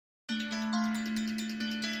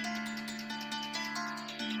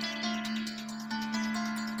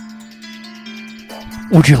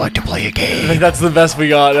Would you like to play a I game? think that's the best we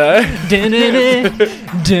got, eh?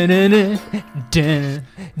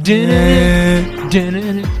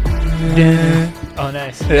 Oh,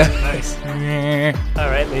 nice. Yeah. Nice. All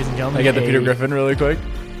right, ladies and gentlemen. I get the Peter Griffin really quick.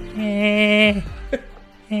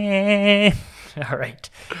 All right.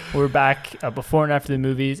 We're back before and after the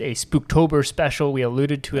movies, a Spooktober special. We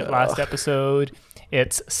alluded to it last episode.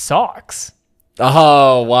 It's Socks.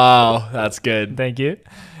 Oh, wow. That's good. Thank you.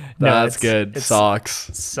 That's good. It's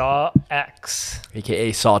Socks. Saw X.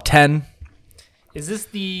 AKA Saw 10. Is this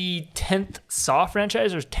the 10th Saw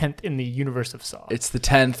franchise or 10th in the universe of Saw? It's the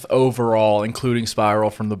 10th overall, including Spiral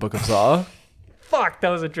from the Book of Saw. Fuck, that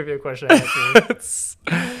was a trivia question I had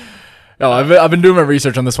for you. No, I've been doing my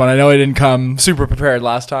research on this one. I know I didn't come super prepared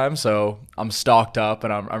last time, so I'm stocked up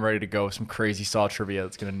and I'm ready to go with some crazy Saw trivia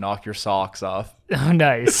that's going to knock your socks off. Oh,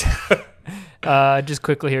 nice. Just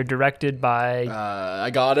quickly here, directed by... I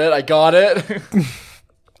got it.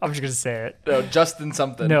 I'm just going to say it. No, Justin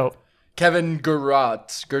something. No, Kevin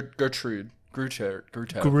Gertrude.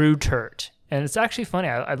 Grutert. And it's actually funny.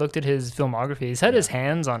 I looked at his filmography. He's had his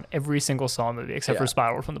hands on every single Saw movie except for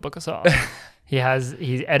Spiral from the Book of Saw.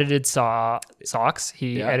 He's edited Socks.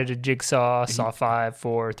 He edited Jigsaw, Saw 5,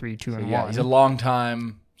 4, 3, 2, and 1. Yeah, he's a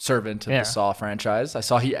long-time servant of the Saw franchise. I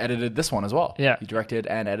saw he edited this one as well. Yeah. He directed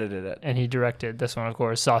and edited it. And he directed this one, of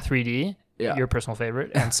course, Saw 3D, your personal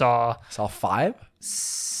favorite, and Saw Saw 5?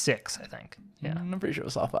 6, I think. Yeah. I'm pretty sure it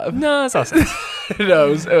was Saw 5. No, it's Saw 6.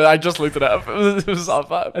 No, I just looked it up. It was Saw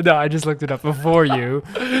 5. No, I just looked it up before you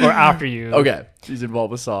or after you. Okay. He's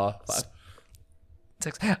involved with Saw 5.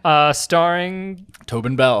 6. Starring...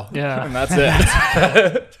 Tobin Bell. Yeah. And that's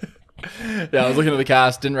it. Yeah, I was looking at the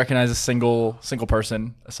cast, didn't recognize a single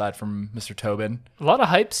person aside from Mr. Tobin. A lot of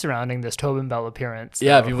hype surrounding this Tobin Bell appearance.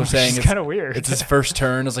 Yeah, though, people are saying it's kind of weird. It's his first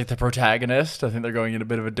turn as like the protagonist. I think they're going in a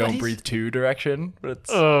bit of a Don't Breathe 2 direction. But it's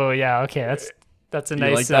Oh, yeah, okay. That's a You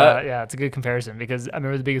nice like that? yeah, it's a good comparison because I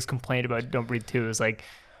remember the biggest complaint about Don't Breathe 2 is like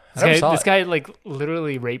I never saw this it. guy like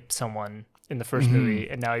literally raped someone in the 1st movie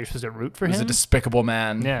and now you're supposed to root for He was him. a despicable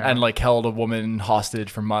man and like held a woman hostage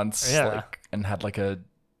for months. Yeah. Like, and had like a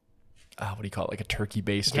what do you call it? Like a turkey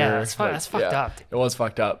baster. Yeah, that's fucked up. It was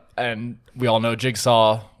fucked up. And we all know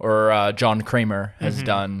Jigsaw or John Kramer has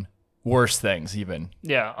done worse things even.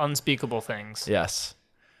 Yeah, unspeakable things. Yes.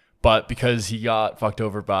 But because he got fucked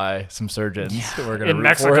over by some surgeons, we're going to In root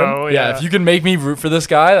Mexico, for him. yeah. If you can make me root for this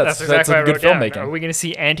guy, that's exactly a what I good wrote down. filmmaking. Are we going to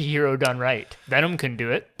see anti-hero done right? Venom couldn't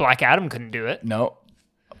do it. Black Adam couldn't do it. No.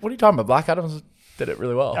 What are you talking about? Black Adam did it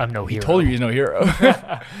really well. I'm no He hero. told you he's no hero.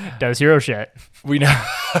 Does hero shit. We know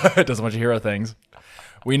does a bunch of hero things.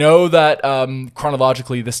 We know that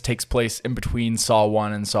chronologically this takes place in between Saw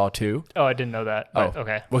 1 and Saw 2. Oh, I didn't know that. But,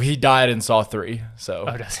 okay. Well, he died in Saw 3, so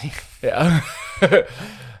Oh, does he? yeah.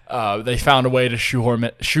 They found a way to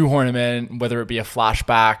shoehorn him in, whether it be a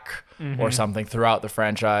flashback or something throughout the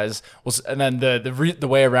franchise. And then the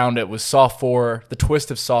way around it was Saw 4. The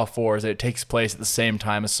twist of Saw 4 is that it takes place at the same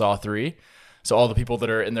time as Saw 3. So all the people that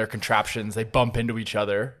are in their contraptions, they bump into each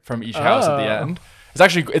other from each house at the end.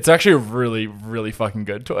 It's actually a really, really fucking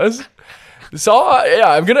good twist. Saw,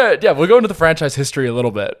 we'll go into the franchise history a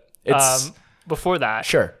little bit. It's Before that,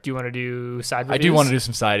 Sure. Do you want to do side reviews? I do want to do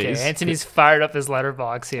some sideys. Okay, Anthony's fired up his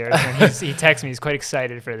letterbox here. And he texts me. He's quite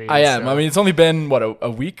excited for these. I am. so- I mean, it's only been a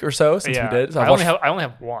week or so since we did. So I only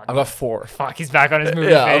have one. I've got 4. Fuck, he's back on his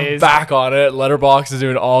movie Yeah, I'm phase. back on it. Letterbox is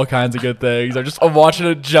doing all kinds of good things. I'm watching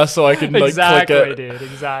it just so I can like Exactly, click it. dude.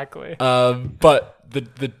 Exactly. But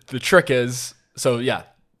the trick is, so yeah,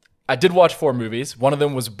 I did watch 4 movies. One of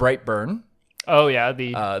them was Brightburn. Oh yeah,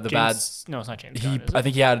 the James, No, it's not James Gunn. Is it? I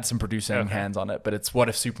think he had some producing hands on it, but it's what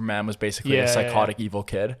if Superman was basically a psychotic evil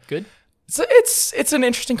kid. Good. It's an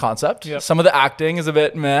interesting concept. Yep. Some of the acting is a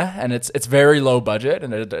bit meh, and it's very low budget,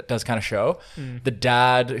 and it does kind of show. The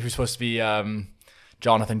dad, who's supposed to be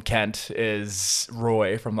Jonathan Kent, is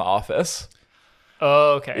Roy from The Office.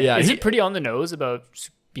 Oh, okay. Yeah, Is it pretty on the nose about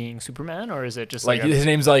being Superman, or is it just Like his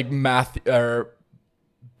name's like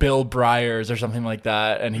Bill Byers or something like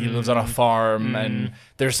that, and he lives on a farm, and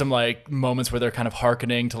there's some like moments where they're kind of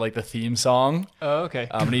hearkening to like the theme song. Oh, okay.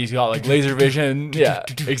 And he's got like laser vision. Yeah,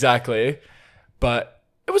 exactly. But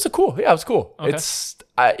it was cool. Okay.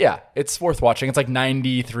 It's worth watching. It's like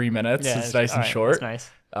 93 minutes. Yeah, it's nice and alright, short. That's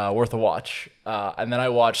Worth a watch. And then I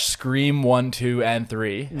watched Scream 1, 2, and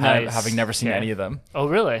 3, Nice. having never seen Okay. any of them. Oh,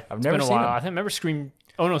 really? I've It's never been a seen while. them. I think I remember Scream.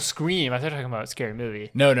 Oh no, Scream. I thought you were talking about a scary movie.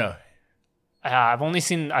 No. I've only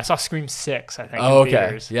seen. I saw Scream 6. I think. Oh, in okay.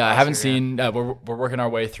 theaters Yeah, I last haven't year, seen. We're working our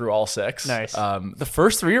way through all 6. Nice. The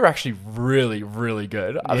first 3 are actually really, really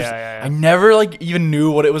good. Yeah. I never like even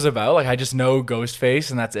knew what it was about. Like I just know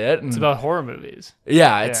Ghostface and that's it. And It's about horror movies.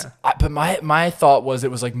 yeah, but my thought was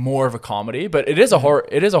it was like more of a comedy, but it is a horror.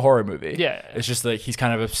 It is a horror movie. Yeah. It's just like he's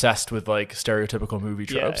kind of obsessed with like stereotypical movie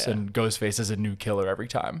tropes, yeah. and Ghostface is a new killer every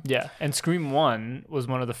time. Yeah, and Scream 1 was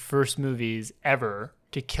one of the first movies ever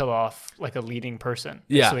to kill off like a leading person.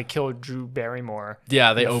 Yeah. So they killed Drew Barrymore.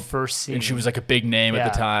 Yeah, they in the first scene. and she was like a big name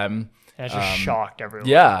at the Yeah. time. And it just shocked everyone.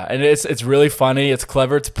 Yeah, and it's really funny. It's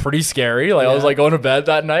clever. It's pretty scary. Like I was Yeah. like going to bed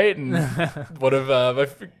that night, and one of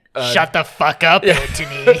Shut the fuck up,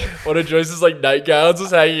 Anthony. one of Joyce's like nightgowns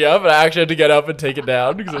was hanging up, and I actually had to get up and take it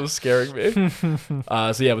down because it was scaring me.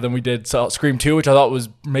 But then we did Scream 2, which I thought was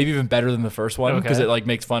maybe even better than the first one because Okay. it like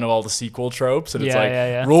makes fun of all the sequel tropes, and it's Yeah, like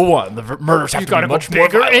yeah. rule 1: the murders have to gotta be go much more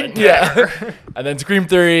bigger violent. and Yeah, and then Scream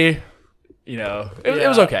 3, it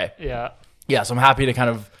was okay. Yeah. Yeah, so I'm happy to kind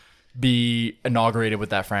of be inaugurated with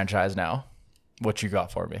that franchise now. What you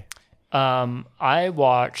got for me? I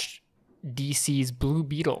watched DC's Blue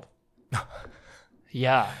Beetle.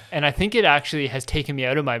 Yeah, and I think it actually has taken me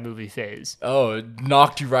out of my movie phase. Oh, it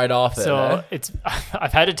knocked you right off it. So eh? it's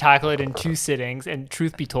I've had to tackle it in 2 sittings, and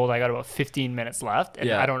truth be told, I got about 15 minutes left, and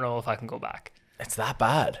Yeah. I don't know if I can go back. It's that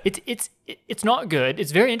bad. It's not good.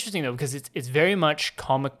 It's very interesting though because it's very much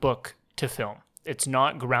comic book to film. It's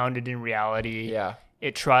not grounded in reality. Yeah.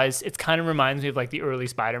 It kind of reminds me of like the early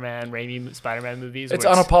Raimi Spider-Man movies. It's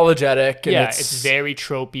where unapologetic. And it's very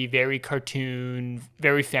tropey, very cartoon,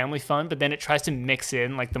 very family fun, but then it tries to mix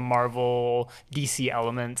in like the Marvel DC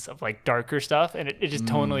elements of like darker stuff, and it just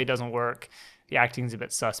tonally doesn't work. The acting's a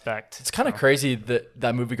bit suspect. It's kind of crazy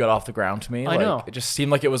that movie got off the ground to me. I know. It just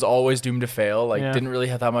seemed like it was always doomed to fail. Like, Yeah. didn't really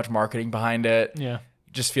have that much marketing behind it. Yeah.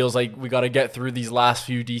 Just feels like we got to get through these last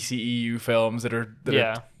few DCEU films that are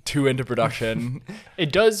Yeah. too into production.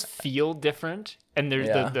 It does feel different, and there's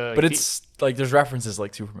But it's like there's references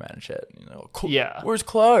like Superman and shit. Yeah. Where's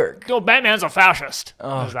Clark? no, Batman's a fascist.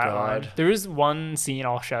 Oh, There's that God. one. There is one scene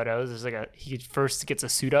I'll shout out. There's like he first gets a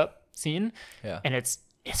suit up scene, Yeah. and it's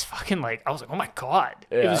fucking like I was like, oh my god,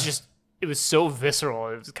 it Yeah. was so visceral.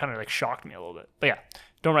 It was kind of like shocked me a little bit. But yeah,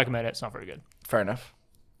 don't recommend it. It's not very good. Fair enough.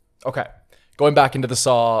 Okay. Going back into the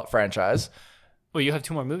Saw franchise. Well, you have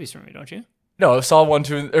 2 more movies for me, don't you? No, Saw 1,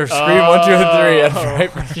 2, or Scream 1, 2, and 3.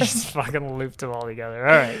 And right, You just fucking looped them all together.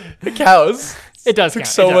 All right, it counts. it does. Took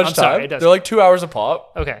count. so It does. much I'm sorry, time. it does. They're like 2 hours a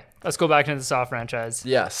pop. Okay, let's go back into the Saw franchise.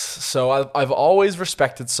 Yes. So I've always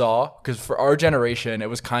respected Saw because for our generation, it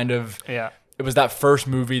was kind of Yeah. it was that first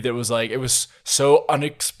movie that was like it was so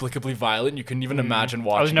inexplicably violent you couldn't even imagine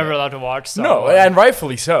watching. I was never it. allowed to watch Saw. No, and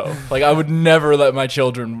rightfully so. Like I would never let my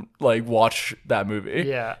children like watch that movie.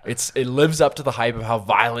 Yeah. It lives up to the hype of how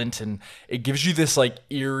violent, and it gives you this like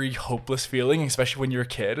eerie, hopeless feeling, especially when you're a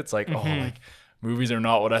kid. It's like, oh, like movies are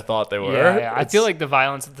not what I thought they were. Yeah. I It's- feel like the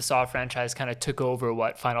violence of the Saw franchise kind of took over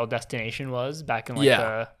what Final Destination was back in like Yeah.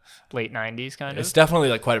 the late 90s kind of. it's definitely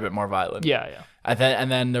like quite a bit more violent. Yeah. And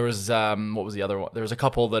then there was what was the other one? There was a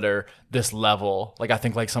couple that are this level. Like I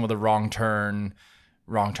think like some of the Wrong Turn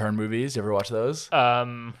movies. You ever watch those?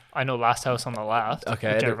 I know Last House on the Left.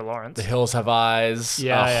 Okay, With Jennifer Lawrence. The Hills Have Eyes.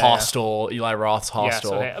 Yeah. Hostel. Eli Roth's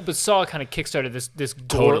Hostel. Yeah, but Saw kind of kickstarted this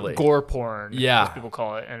Totally. gore porn. Yeah. as people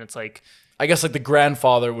call it, and it's like I guess like the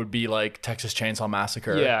grandfather would be like Texas Chainsaw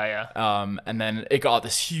Massacre. yeah. And then it got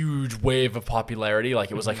this huge wave of popularity. Like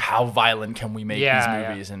it was like, how violent can we make Yeah, these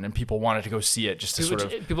movies? And people wanted to go see it just to sort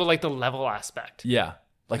of People like the level aspect.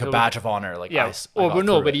 like a badge of honor. Like Yeah. I But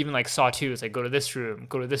through it. even like Saw 2, it's like go to this room,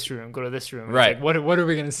 go to this room, go to this room. It's Right. like, what are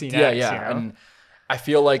we gonna see next? Yeah. You know? And I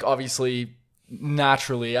feel like obviously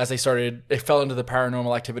naturally as they started, it fell into the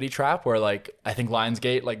Paranormal Activity trap where like I think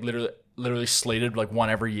Lionsgate like literally slated like one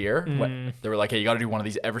every year. They were like, hey, you got to do one of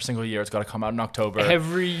these every single year. It's got to come out in October.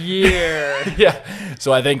 Every year. Yeah.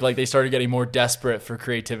 So I think like they started getting more desperate for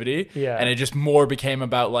creativity. Yeah. And it just more became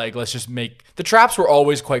about like, let's just make the traps were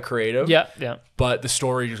always quite creative. Yeah. But the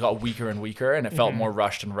story just got weaker and weaker and it felt more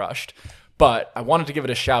rushed and rushed. But I wanted to give it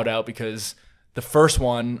a shout out because the first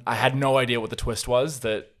one, I had no idea what the twist was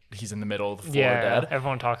that he's in the middle of the floor dead.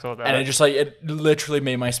 Everyone talks about that. And it just like, it literally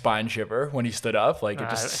made my spine shiver when he stood up. Like it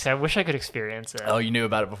just, I wish I could experience it. oh, you knew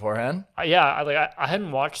about it beforehand? I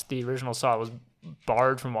hadn't watched the original Saw. I was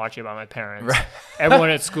barred from watching it by my parents. Right. Everyone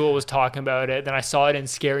at school was talking about it. Then I saw it in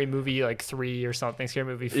Scary Movie like 3 or something. Scary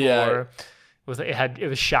Movie 4. Yeah. It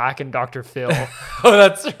was Shaq and Dr. Phil. Oh,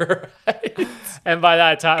 that's right. And by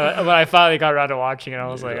that time, when I finally got around to watching it, I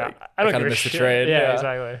was like, like, I don't kinda give a missed the shit. train. Yeah, Yeah.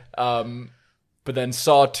 exactly. But then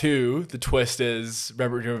Saw 2, the twist is, do you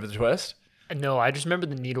remember the twist? No, I just remember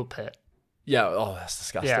the needle pit. Yeah. Oh, that's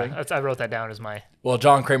disgusting. Yeah, I wrote that down as my. Well,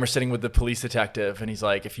 John Kramer's sitting with the police detective, and he's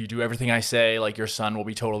like, if you do everything I say, like, your son will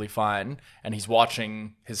be totally fine. And he's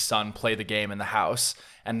watching his son play the game in the house.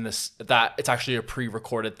 And it's actually a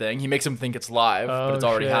pre-recorded thing. He makes him think it's live, but it's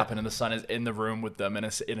already happened. And the son is in the room with them in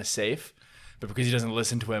a safe. But because he doesn't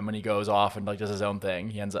listen to him when he goes off and like does his own thing,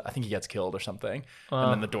 he ends up, I think he gets killed or something.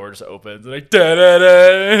 And then the door just opens and like,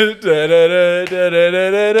 da-da-da, da-da-da,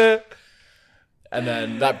 da-da-da-da. And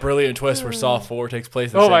then that brilliant twist where Saw 4 takes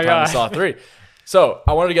place at the same time as Saw 3. So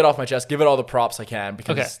I wanted to get off my chest, give it all the props I can,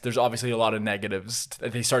 because there's obviously a lot of negatives.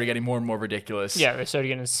 They started getting more and more ridiculous. Yeah, they started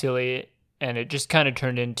getting silly, and it just kind of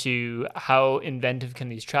turned into how inventive can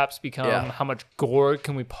these traps become? Yeah. How much gore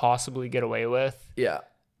can we possibly get away with? Yeah.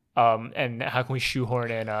 And how can we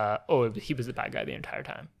shoehorn in, he was the bad guy the entire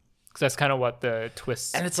time? Because that's kind of what the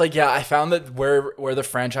twists. And it's like, yeah, I found that where the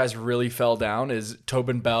franchise really fell down is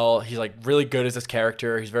Tobin Bell. He's like really good as this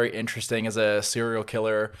character. He's very interesting as a serial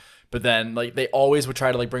killer. But then like they always would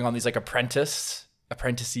try to like bring on these like apprentices,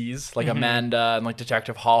 like Amanda and like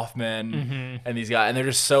Detective Hoffman and these guys. And they're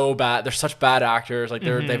just so bad. They're such bad actors. Like they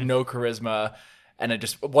have no charisma. And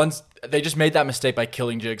they just made that mistake by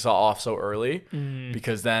killing Jigsaw off so early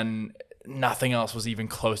because then nothing else was even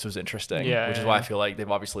close to as interesting, which is why I feel like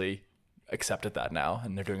they've obviously accepted that now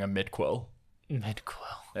and they're doing a midquel.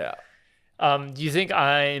 Yeah. Do you think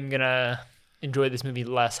I'm gonna enjoy this movie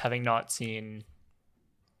less having not seen?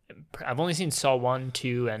 I've only seen Saw 1,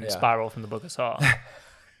 2, and Spiral from the Book of Saw.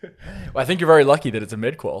 Well, I think you're very lucky that it's a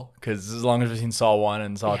midquel because as long as we've seen Saw 1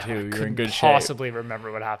 and Saw 2, you're in good shape. Possibly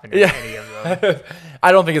remember what happened in any of them.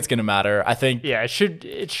 I don't think it's gonna matter. I think it should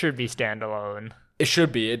be standalone. It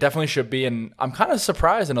should be. It definitely should be. And I'm kind of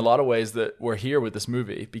surprised in a lot of ways that we're here with this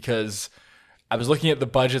movie because I was looking at the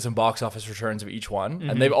budgets and box office returns of each one,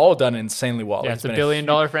 and they've all done insanely well. Yeah, it's $1 billion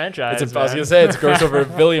franchise. I was going to say, it's grossed over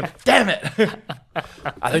 $1 billion. Damn it!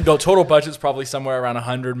 I think the total budget's probably somewhere around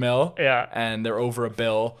 $100 million. Yeah. And they're over $1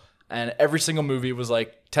 billion. And every single movie was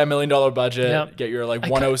like $10 million budget, get your like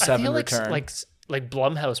 107 I feel return. Like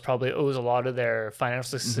Blumhouse probably owes a lot of their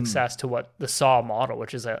financial success to what the Saw model,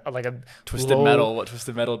 which is a Twisted Metal. What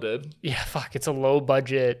Twisted Metal did. Yeah, it's a low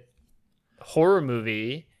budget horror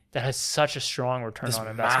movie that has such a strong return on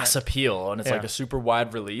investment. Mass appeal, and it's like a super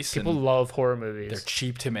wide release. People love horror movies. They're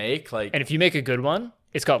cheap to make. And if you make a good one,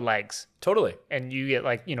 it's got legs. Totally. And you get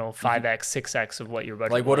 5x, 6x of what your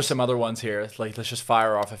budget was. What are some other ones here? Like, let's just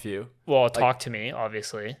fire off a few. Well, Talk to Me,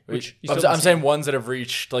 obviously. I'm saying ones that have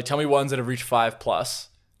reached, tell me ones that have reached 5+.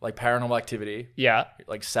 Like Paranormal Activity. Yeah.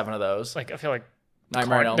 Like 7 of those. I feel like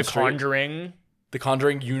Nightmare on Elm Street. The Conjuring. The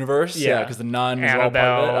Conjuring universe. Yeah, because The Nun is Annabelle,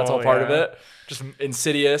 all part of it. That's all part of it. Just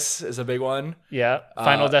Insidious is a big one. Yeah.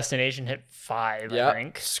 Final Destination hit 5, I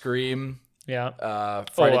think. Scream. Yeah.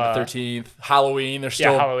 Friday the 13th. Halloween. They're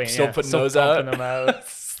still putting those out. Them out.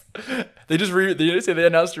 They just they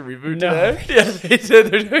announced a reboot today. Yeah, they said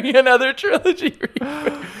they're doing another trilogy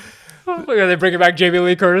reboot. Look, are they bringing back Jamie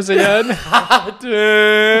Lee Curtis again?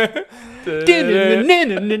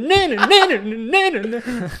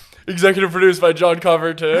 Executive produced by John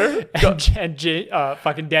Carpenter and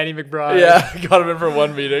fucking Danny McBride. Yeah, got him in for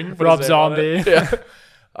one meeting. Rob Zombie. Yeah.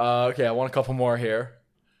 Okay, I want a couple more here.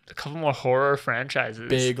 A couple more horror franchises.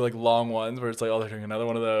 Big, long ones where it's like, they're doing another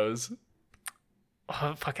one of those.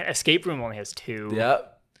 Oh, fucking Escape Room only has 2. Yeah.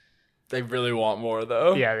 They really want more,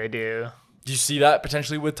 though. Yeah, they do. Do you see that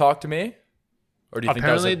potentially with Talk to Me? Or do you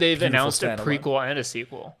Apparently, they've announced a prequel and a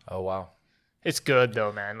sequel. Oh, wow. It's good,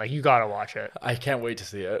 though, man. You got to watch it. I can't wait to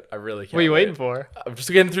see it. I really can't. What are you waiting for? I'm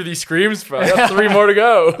just getting through these screams, bro. I got 3 more to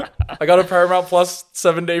go. I got a Paramount Plus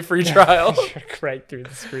 7-day free trial. Right through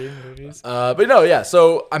the Scream movies. But no, yeah.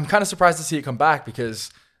 So I'm kind of surprised to see it come back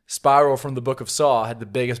because Spiral from the Book of Saw had the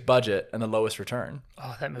biggest budget and the lowest return.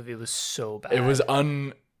 Oh, that movie was so bad. It was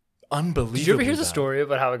unbelievable. Did you ever hear the story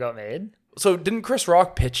about how it got made? So didn't Chris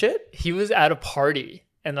Rock pitch it? He was at a party.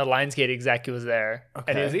 And the Lionsgate exec was there,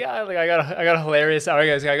 and he was like, "Yeah, I got a hilarious. I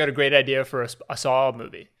got a great idea for a Saw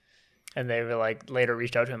movie." And they were later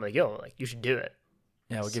reached out to him like, "Yo, you should do it."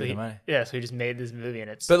 Yeah, we'll give you the money. Yeah, so he just made this movie,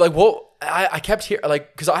 and it's. But I kept hearing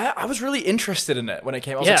because I was really interested in it when it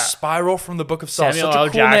came. I was like, Spiral from the Book of Saw. Samuel such a L.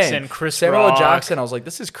 cool Jackson, name. Chris Samuel Rock. L. Jackson. I was like,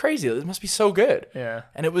 this is crazy. This must be so good. Yeah.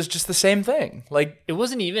 And it was just the same thing. It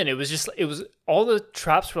wasn't even. It was all the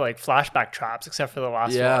traps were flashback traps except for the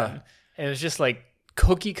last one, and it was just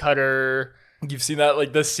cookie cutter. You've seen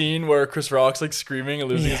that the scene where Chris Rock's screaming and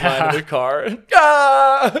losing his mind in the car.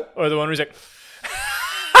 Ah! Or the one where he's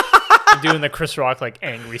doing the Chris Rock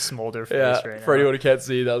angry smolder face right now. For anyone who can't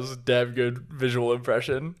see, that was a damn good visual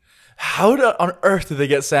impression. How on earth did they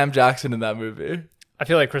get Sam Jackson in that movie? I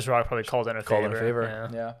feel like Chris Rock probably called in a favor.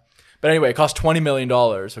 Yeah. But anyway, it cost $20 million,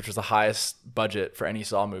 which was the highest budget for any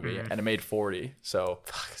Saw movie, and it made 40. So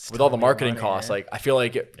with all the marketing costs, like I feel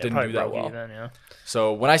like it didn't do that well. Even,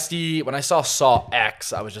 So when I saw Saw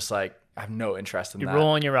X, I was just like, I have no interest in that. You're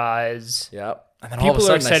rolling your eyes. Yep. And then people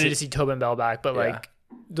are excited to see Tobin Bell back, but like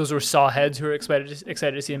those were Saw heads who were excited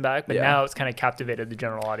to see him back. But now it's kind of captivated the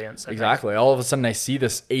general audience. Exactly. All of a sudden, I see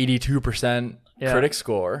this 82% critic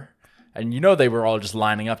score, and they were all just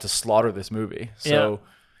lining up to slaughter this movie. So.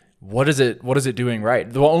 What is it doing right?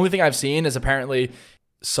 The only thing I've seen is apparently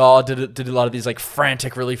Saw did a lot of these like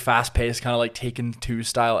frantic, really fast paced, kind of like Taken 2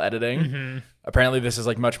 style editing. Mm-hmm. Apparently this is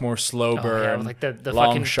like much more slow burn, like the long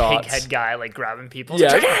fucking shots. pig head guy like grabbing people.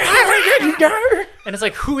 Yeah. And it's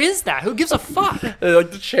like, who is that? Who gives a fuck?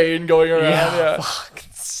 Like the chain going around. Yeah. Fuck.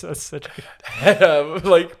 That's such a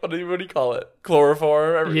like what do you call it?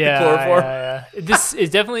 Chloroform. Chloroform. Yeah. This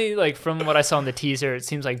is definitely like from what I saw in the teaser. It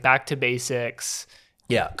seems like back to basics.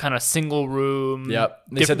 Yeah, kind of single room. Yep.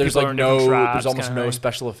 They said there's like there's almost no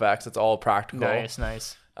special effects. It's all practical.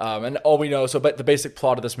 Nice. And all we know, but the basic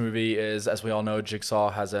plot of this movie is, as we all know, Jigsaw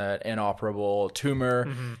has an inoperable tumor.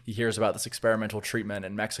 Mm-hmm. He hears about this experimental treatment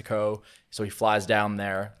in Mexico, so he flies down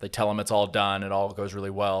there. They tell him it's all done, it all goes really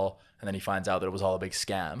well, and then he finds out that it was all a big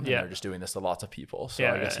scam. And they're just doing this to lots of people. So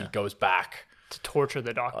I guess he goes back to torture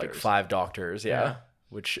the doctors, like 5 doctors.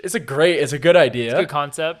 Which is it's a good idea. It's a good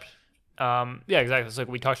concept. Exactly. It's like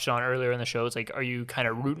we touched on earlier in the show. It's like, are you kind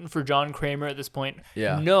of rooting for John Kramer at this point?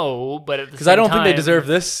 Yeah. No, but at the same time, because I don't think they deserve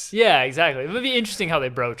this. Yeah, exactly. It would be interesting how they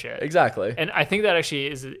broach it. Exactly. And I think that actually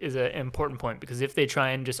is an important point, because if they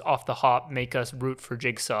try and just off the hop make us root for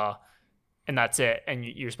Jigsaw, and that's it, and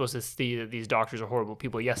you're supposed to see that these doctors are horrible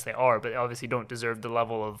people. Yes, they are, but they obviously don't deserve the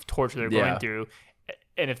level of torture they're going through.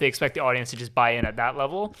 And if they expect the audience to just buy in at that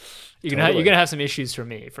level, you're gonna have some issues for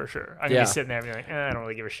me, for sure. I'm gonna be sitting there and be like, I don't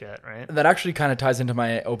really give a shit, right? That actually kind of ties into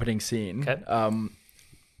my opening scene. Okay.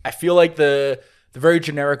 I feel like the very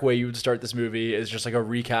generic way you would start this movie is just like a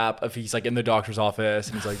recap of he's like in the doctor's office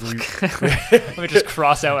and he's like, let me just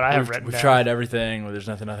cross out what I have written down. We've tried everything. Well, there's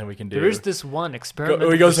nothing we can do. There is this one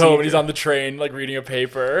experiment. He goes home and he's on the train like reading a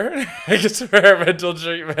paper. Experimental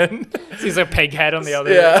treatment. So he's like peg head on the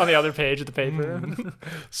other page of the paper.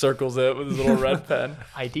 Circles it with his little red pen.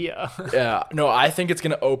 Idea. Yeah. No, I think it's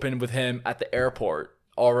gonna open with him at the airport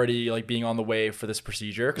already like being on the way for this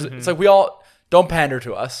procedure, because it's like, we all don't pander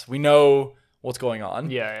to us. We know what's going on.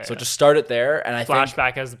 So just start it there, and I think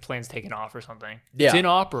flashback as the plane's taking off or something. Yeah. It's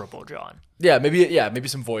inoperable, John. Maybe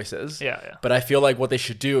some voices. Yeah. But I feel like what they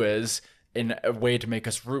should do is, in a way to make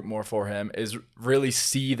us root more for him, is really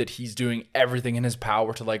see that he's doing everything in his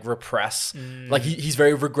power to like repress. Like he's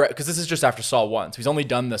very because this is just after Saw 1. So he's only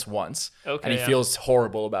done this once. Okay, and he feels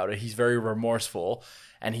horrible about it. He's very remorseful.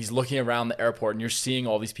 And he's looking around the airport, and you're seeing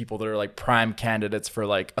all these people that are like prime candidates for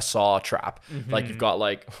like a Saw trap. Like you've got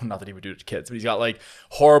like, not that he would do it to kids, but he's got like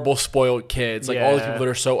horrible spoiled kids, like all these people that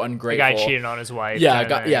are so ungrateful. The guy cheating on his wife.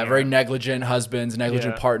 Very negligent husbands,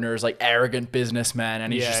 negligent partners, like arrogant businessmen,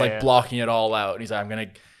 and he's just like blocking it all out. And he's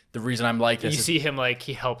like, the reason I'm like this. You see him like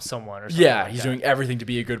he helps someone or something. Yeah, he's doing everything to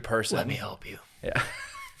be a good person. Let me help you. Yeah,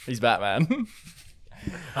 he's Batman.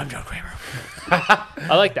 I'm John Kramer.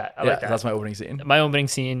 I like that. I like that. That's my opening scene. My opening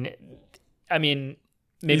scene, I mean,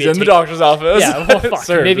 maybe he's in the doctor's office. Yeah, well, fuck.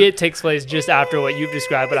 Maybe it takes place just after what you've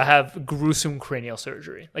described, but I have gruesome cranial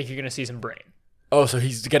surgery. Like you're going to see some brain. Oh, so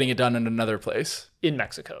he's getting it done in another place? In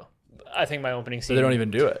Mexico. I think my opening scene. So they don't even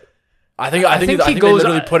do it. I think they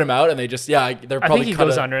literally put him out, and they just they're probably. I think he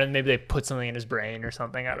goes under, and maybe they put something in his brain or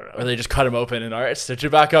something. I don't know. Or they just cut him open and all right, stitch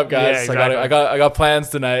it back up, guys. Yeah, exactly. I got plans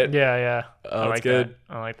tonight. Yeah. I like good.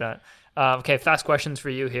 That. I like that. Okay, fast questions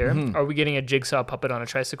for you here. Mm-hmm. Are we getting a Jigsaw puppet on a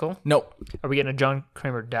tricycle? Nope. Are we getting a John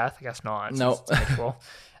Kramer death? I guess not. Nope.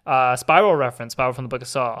 Spiral reference. Spiral from the Book of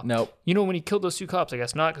Saw. Nope. You know when he killed those 2 cops? I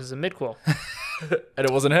guess not, because it's a midquel. And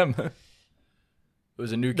it wasn't him. It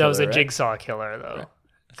was a new killer. That was a Jigsaw killer, though.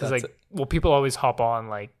 Because people always hop on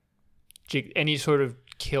like any sort of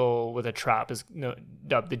kill with a trap is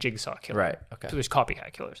dubbed the Jigsaw killer. Right. Okay. So there's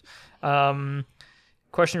copycat killers.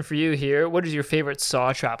 Question for you here: what is your favorite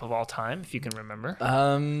Saw trap of all time, if you can remember?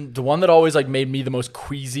 The one that always like made me the most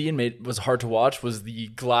queasy and was hard to watch was the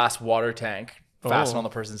glass water tank fastened on the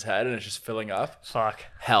person's head, and it's just filling up. Fuck.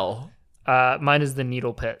 Hell. Mine is the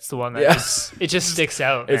needle pit. It's the one that it just sticks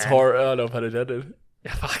out. It's horror. Oh, no pun intended.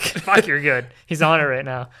 Yeah, fuck, you're good. He's on it right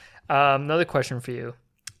now. Another question for you.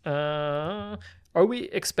 Are we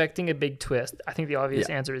expecting a big twist? I think the obvious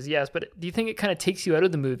answer is yes, but do you think it kind of takes you out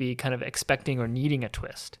of the movie kind of expecting or needing a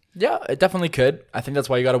twist? Yeah, it definitely could. I think that's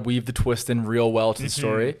why you got to weave the twist in real well to the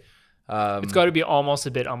story. It's got to be almost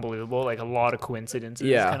a bit unbelievable, like a lot of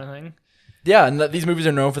coincidences kind of thing. Yeah, and these movies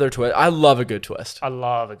are known for their twist. I love a good twist. I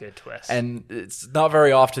love a good twist. And it's not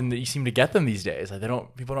very often that you seem to get them these days. Like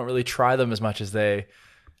people don't really try them as much as they.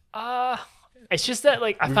 It's just that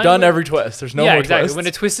like We've done every twist. There's no more exactly. twists. When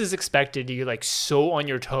a twist is expected, you're like so on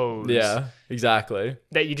your toes. Yeah, exactly.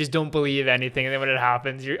 That you just don't believe anything, and then when it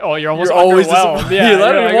happens, you're almost always underwhelmed. Yeah,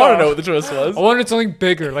 I don't even want to know what the twist was. I wanted something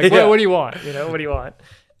bigger. Like what do you want? You know, what do you want?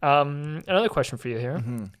 Another question for you here.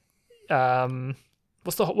 Mm-hmm.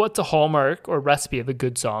 What's a hallmark or recipe of a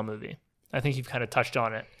good Saw movie? I think you've kind of touched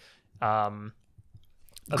on it.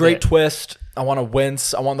 Great twist. I want to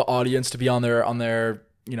wince. I want the audience to be on their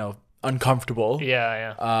uncomfortable.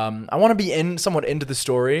 Yeah. I want to be somewhat into the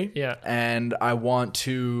story. Yeah. And I want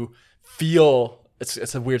to feel.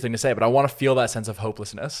 It's a weird thing to say, but I want to feel that sense of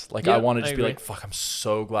hopelessness. Like I want to just be like, fuck, I'm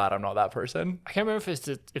so glad I'm not that person. I can't remember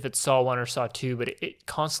if it's Saw 1 or Saw 2, but it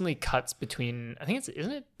constantly cuts between, I think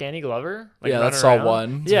isn't it Danny Glover? Like that's Saw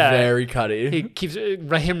 1. It's very cutty. He keeps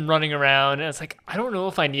him running around, and it's like, I don't know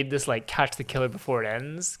if I need this like catch the killer before it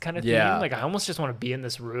ends kind of thing. Like I almost just want to be in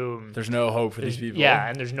this room. There's no hope for these people. Yeah,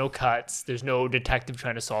 and there's no cuts. There's no detective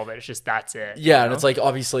trying to solve it. It's just that's it. Yeah, and it's like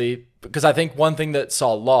obviously, because I think one thing that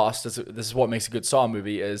Saw lost, this is what makes a good Saw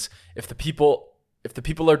movie, is if the people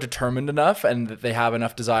are determined enough and that they have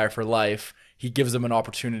enough desire for life, he gives them an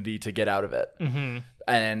opportunity to get out of it. Mm-hmm.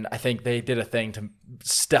 And I think they did a thing to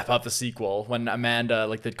step up the sequel when Amanda,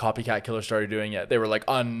 like the copycat killer, started doing it. They were like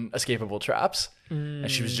unescapable traps, and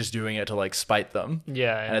she was just doing it to like spite them.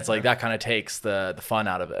 Yeah, and it's like that kind of takes the fun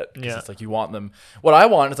out of it. Yeah, it's like you want them. What I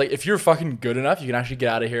want is like if you're fucking good enough, you can actually get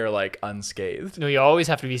out of here like unscathed. No, you always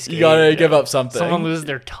have to be scared. You gotta give up something. Someone loses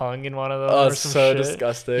their tongue in one of those. Oh, it's so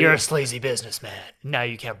disgusting. You're a sleazy businessman. Now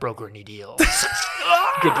you can't broker any deals.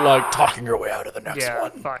 Good luck talking your way out of the next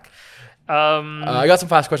one. Fuck. I got some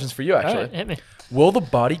fast questions for you, actually. All right, hit me. Will the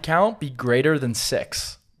body count be greater than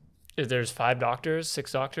 6? If there's 5 doctors,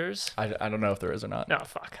 6 doctors? I don't know if there is or not. No,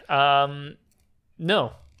 fuck.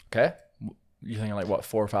 No. Okay. You thinking like what,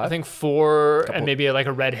 4 or 5? I think 4 and maybe like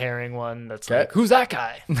a red herring one that's like, who's that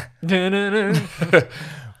guy?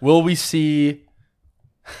 Will we see...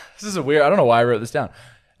 This is I don't know why I wrote this down.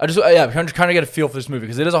 I'm just trying to get a feel for this movie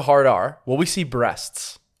because it is a hard R. Will we see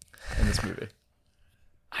breasts in this movie?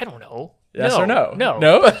 I don't know. Yes or no? No.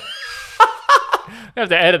 I have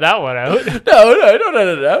to edit that one out. No, don't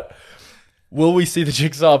edit it out. Will we see the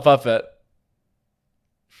Jigsaw puppet?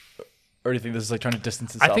 Or do you think this is like trying to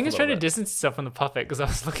distance itself? I think it's trying to distance itself from the puppet because I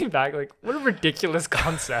was looking back like, what a ridiculous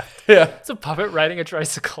concept. Yeah. It's a puppet riding a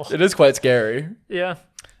tricycle. It is quite scary. Yeah.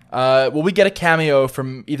 Will we get a cameo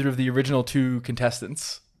from either of the original 2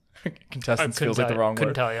 contestants? Contestants feels like the wrong word.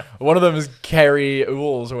 Couldn't tell you. One of them is Carrie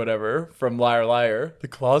Ooles or whatever from Liar Liar. The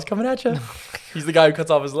claw's coming at you. He's the guy who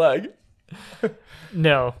cuts off his leg.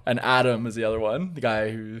 No. And Adam is the other one. The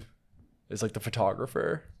guy who is like the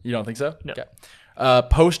photographer. You don't think so? No. Okay.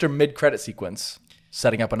 Post or mid-credit sequence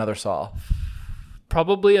setting up another Saw.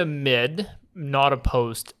 Probably a mid, not a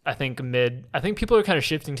post. I think mid. I think people are kind of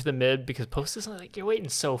shifting to the mid because post is like you're waiting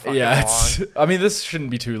so fucking long. I mean, this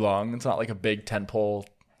shouldn't be too long. It's not like a big tentpole.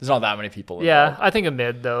 There's not that many people involved. Yeah, I think a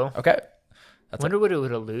mid though. Okay. I wonder what it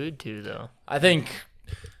would allude to though. I think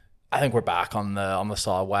we're back on the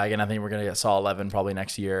Saw wagon. I think we're gonna get Saw 11 probably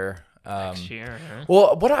next year. Next year. Huh?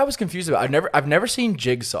 Well, what I was confused about, I've never seen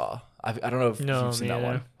Jigsaw. I don't know if you've seen that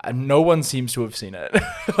one. No one seems to have seen it.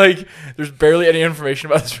 Like, there's barely any information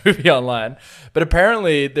about this movie online. But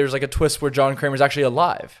apparently, there's like a twist where John Kramer's actually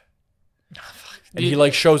alive, and he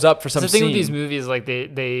like shows up for some. The thing scene. with these movies, like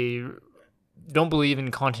they don't believe in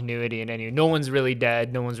continuity in any. No one's really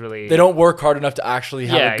dead. No one's really. They don't work hard enough to actually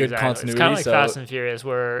have a good continuity. It's kind of like Fast and Furious,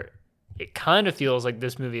 where it kind of feels like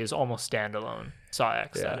this movie is almost standalone. Saw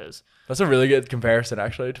X, that is. That's a really good comparison,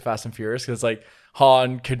 actually, to Fast and Furious, because like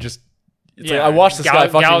Han could just. It's like I watched this guy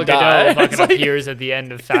fucking die. Fucking appears at the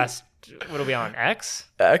end of Fast. What are we on? X?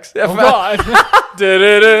 X. Oh God!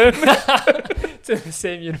 It's in the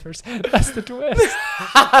same universe. That's the twist.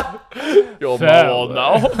 You're my old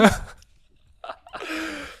now.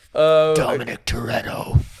 Dominic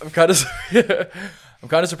Toretto. I'm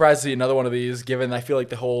kind of surprised to see another one of these, given I feel like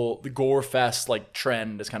the gore fest like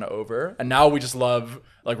trend is kind of over, and now we just love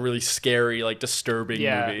like really scary, like disturbing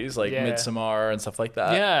movies, like Midsommar and stuff like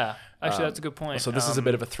that. Yeah, actually, that's a good point. So this is a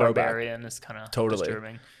bit of a throwback. Barbarian is kind of totally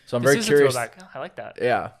disturbing. So I'm very curious. I like that.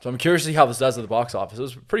 Yeah, so I'm curious to see how this does at the box office. It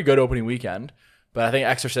was a pretty good opening weekend, but I think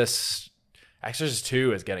Exorcist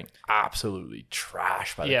 2 is getting absolutely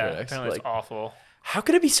trashed by the critics. Apparently it's awful. How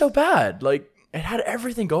could it be so bad? Like, It had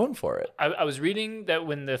everything going for it. I was reading that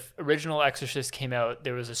when the original Exorcist came out,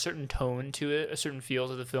 there was a certain tone to it, a certain feel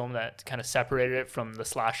to the film that kind of separated it from the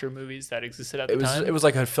slasher movies that existed at the time. It was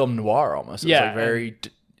like a film noir almost. It was like very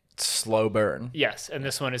slow burn. Yes, and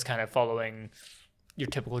this one is kind of following your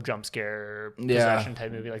typical jump scare possession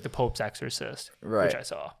type movie, like The Pope's Exorcist, which I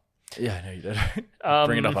saw. Yeah, I know you did.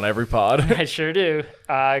 Bring it up on every pod. I sure do.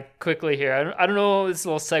 Quickly here, I don't know, this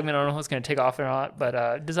little segment, I don't know if it's going to take off or not,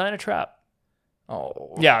 but design a trap.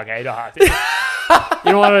 Oh. Yeah, okay, you don't have to.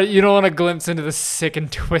 You don't want to glimpse into the sick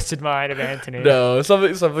and twisted mind of Anthony. No, something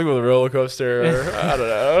with a roller coaster. Or, I don't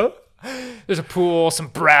know. There's a pool, some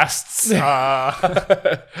breasts. Yeah,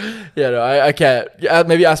 no, I can't. Yeah,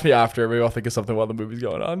 maybe ask me after. Maybe I'll think of something while the movie's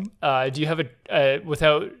going on. Do you have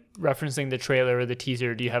without referencing the trailer or the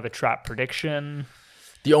teaser, do you have a trap prediction?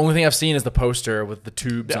 The only thing I've seen is the poster with the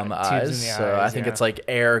tubes on the eyes. I think it's like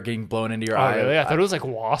air getting blown into your eye. Really? I thought it was like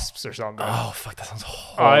wasps or something. Oh, fuck, that sounds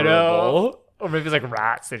horrible. I know. Or maybe it's like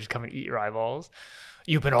rats that just come and eat your eyeballs.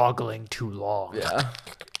 You've been ogling too long. Yeah.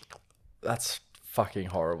 That's fucking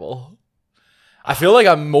horrible. I feel like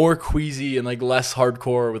I'm more queasy and like less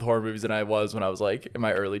hardcore with horror movies than I was when I was like in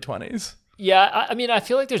my early 20s. Yeah, I mean, I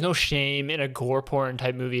feel like there's no shame in a gore porn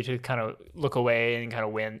type movie to kind of look away and kind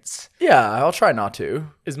of wince. Yeah, I'll try not to.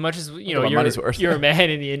 As much as, you're a man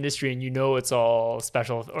in the industry and it's all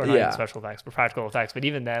special, or not even special effects, but practical effects. But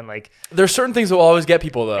even then, like... There's certain things that will always get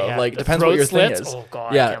people, though. Yeah, like, depends what your thing is. Oh,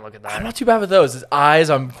 God, I can't look at that. I'm not too bad with those. His eyes,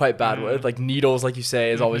 I'm quite bad with. Like, needles, like you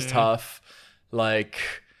say, is always tough. Like...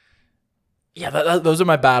 Yeah, those are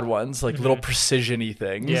my bad ones. Like, little precision-y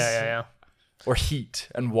things. Yeah. Or heat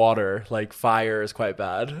and water, like fire is quite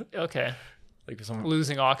bad. Okay. Like someone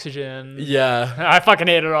losing oxygen. Yeah. I fucking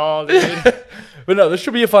hate it all, dude. But no, this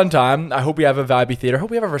should be a fun time. I hope we have a vibey theater. I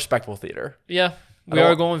hope we have a respectable theater. Yeah. We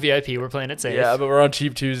are going VIP. We're playing it safe. Yeah, but we're on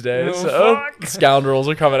Cheap Tuesday. Scoundrels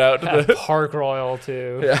are coming out. To the Park Royal,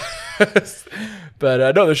 too. Yeah.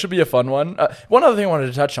 But no, this should be a fun one. One other thing I wanted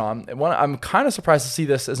to touch on. I'm kind of surprised to see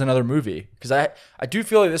this as another movie. Because I do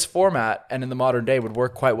feel like this format and in the modern day would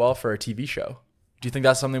work quite well for a TV show. Do you think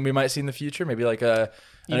that's something we might see in the future? Maybe like an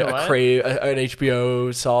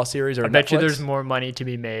HBO Saw series or I Netflix? bet you there's more money to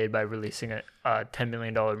be made by releasing a $10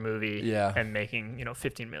 million movie and making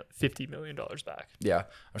 $50 million back. Yeah. I'm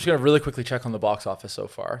just going to really quickly check on the box office so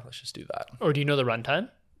far. Let's just do that. Or do you know the runtime?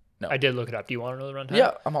 No. I did look it up. Do you want to know the runtime?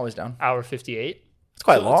 Yeah, I'm always down. Hour 58. It's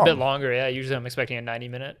quite long. It's a bit longer, yeah. Usually I'm expecting a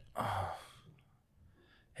 90-minute.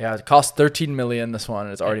 Yeah, it cost $13 million this one,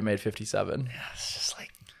 and it's already made 57. Yeah, it's just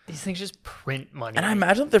like these things just print money. And I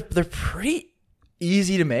imagine they're pretty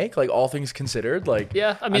easy to make, like all things considered. Like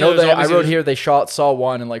yeah, I mean, I wrote here they shot Saw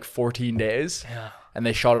 1 in like 14 days. Yeah. And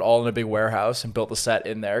they shot it all in a big warehouse and built the set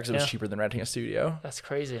in there because it was cheaper than renting a studio. That's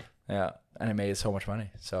crazy. Yeah, and it made so much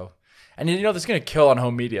money. So. And this is gonna kill on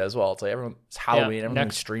home media as well. It's like it's Halloween,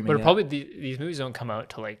 everyone's streaming. But probably these movies don't come out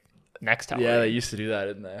till like next Halloween. Yeah, they used to do that,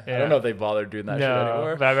 didn't they? Yeah. I don't know if they bothered doing that shit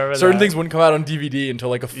anymore. But I remember certain things wouldn't come out on DVD until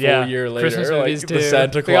like a full year later. Christmas movies too. The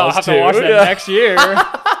Santa Claus I'll have to watch that next year,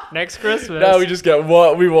 next Christmas. Now we just get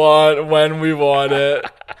what we want when we want it.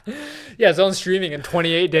 Yeah, it's on streaming in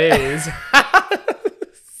 28 days.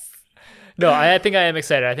 No, I think I am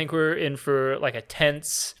excited. I think we're in for like a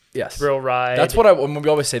tense. Yes. Thrill ride. That's what when we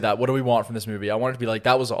always say that. What do we want from this movie? I want it to be like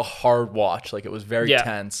that was a hard watch. Like it was very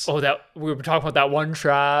tense. Oh, that we were talking about that one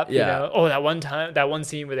trap. Yeah. You know? Oh, that one time, that one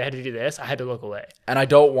scene where they had to do this. I had to look away. And I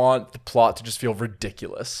don't want the plot to just feel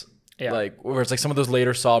ridiculous. Yeah. Like where it's like some of those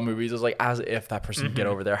later Saw movies. It's like as if that person could get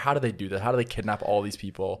over there. How do they do that? How do they kidnap all these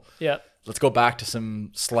people? Yeah. Let's go back to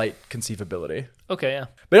some slight conceivability. Okay. Yeah.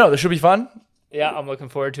 But no, this should be fun. Yeah, I'm looking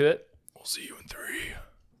forward to it. We'll see you in 3,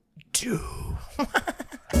 2.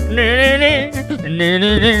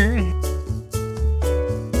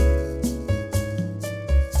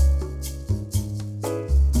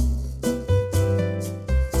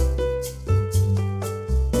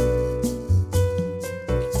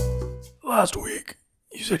 Last week,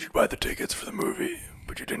 you said you'd buy the tickets for the movie,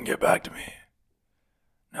 but you didn't get back to me.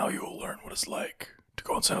 Now you will learn what it's like to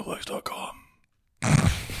go on Cineplex.com.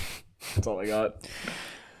 That's all I got.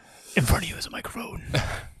 In front of you is a microphone.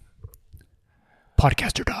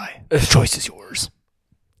 Podcast or die. The choice is yours.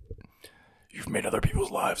 You've made other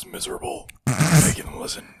people's lives miserable, making them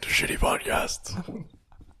listen to shitty podcasts.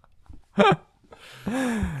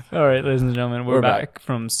 All right, ladies and gentlemen, we're back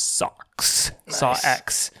from Socks. Nice. Saw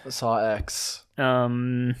X. Saw X.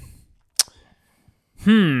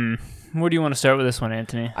 What do you want to start with this one,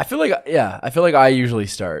 Anthony? I feel like I usually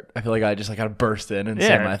start. I feel like I just kind of burst in and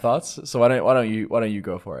say my thoughts. So why don't you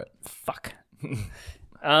go for it? Fuck.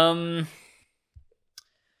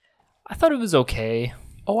 I thought it was okay.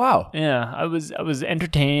 Oh wow. Yeah, I was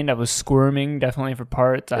entertained. I was squirming definitely for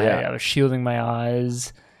parts. I was shielding my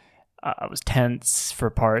eyes. I was tense for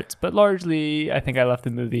parts, but largely I think I left the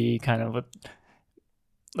movie kind of with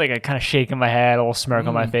like a kind of shake in my head, a little smirk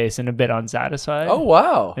on my face, and a bit unsatisfied. Oh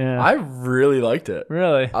wow. Yeah. I really liked it.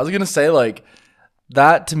 Really? I was gonna say like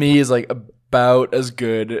that to me is like about as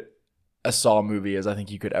good a Saw movie as I think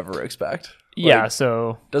you could ever expect. Yeah, Like,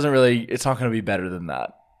 so it's not gonna be better than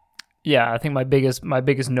that. yeah, I think my biggest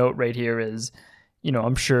note right here is,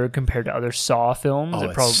 I'm sure compared to other Saw films,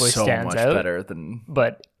 it probably it's so stands much out. better than.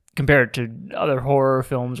 But compared to other horror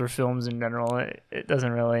films or films in general, it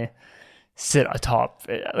doesn't really sit atop.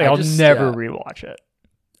 I'll never rewatch it.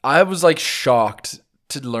 I was like shocked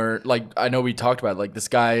to learn. Like I know we talked about it, like this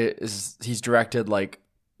guy he's directed like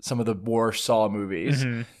some of the worst Saw movies.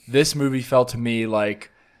 Mm-hmm. This movie felt to me like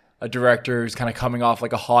a director who's kind of coming off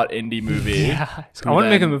like a hot indie movie. Yeah, I want to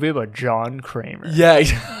make a movie about John Kramer. Yeah,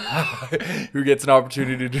 who gets an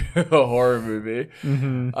opportunity to do a horror movie.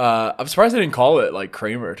 Mm-hmm. I'm surprised they didn't call it like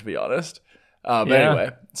Kramer, to be honest. But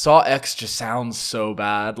anyway, Saw X just sounds so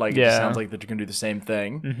bad. Like it just sounds like they're gonna do the same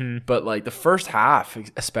thing. Mm-hmm. But like the first half,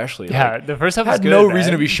 especially, The first half had was good, no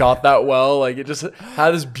reason to be shot that well. Like it just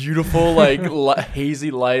had this beautiful like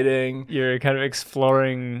hazy lighting. You're kind of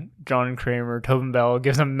exploring John Kramer. Tobin Bell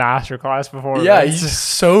gives a masterclass before. Yeah, he's just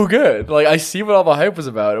so good. Like I see what all the hype was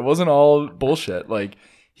about. It wasn't all bullshit. Like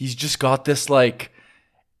he's just got this like.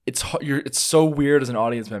 It's so weird as an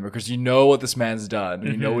audience member because you know what this man's done,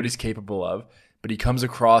 and you know what he's capable of, but he comes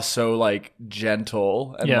across so like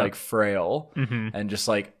gentle and like frail and just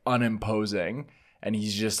like unimposing, and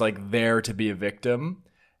he's just like there to be a victim.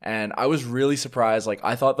 And I was really surprised. Like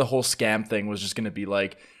I thought the whole scam thing was just gonna be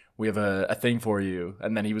like, we have a thing for you,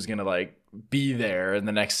 and then he was gonna like be there in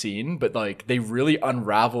the next scene, but like they really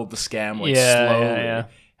unraveled the scam like slowly. Yeah.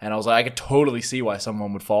 And I was like, I could totally see why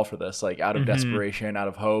someone would fall for this, like out of desperation, out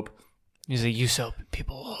of hope. He's like, you sell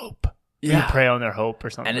people hope. Yeah. You prey on their hope or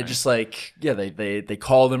something. And it just like, they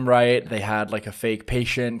called him right. They had like a fake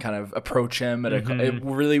patient kind of approach him at it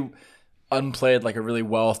really unplayed, like a really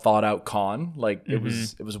well thought out con. Like it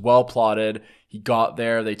was well plotted. He got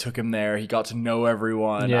there. They took him there. He got to know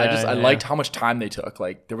everyone. I liked how much time they took.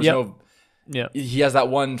 Like there was he has that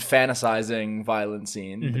one fantasizing violent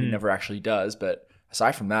scene that he never actually does, but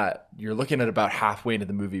aside from that, you're looking at about halfway into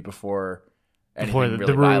the movie before anything really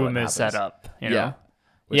the room is set up.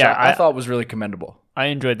 Which I thought was really commendable. I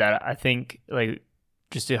enjoyed that. I think, like,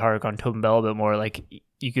 just to hark on Tobin Bell a bit more, like,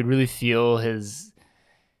 you could really feel his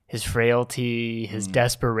frailty, his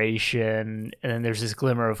desperation, and then there's this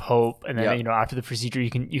glimmer of hope. And then after the procedure, you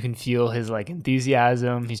can feel his like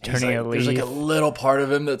enthusiasm. He's turning a leaf. There's like a little part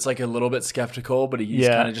of him that's like a little bit skeptical, but he's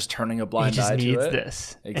kind of just turning a blind eye to it. He just needs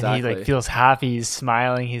this. Exactly. And he like feels happy. He's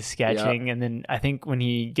smiling. He's sketching. And then I think when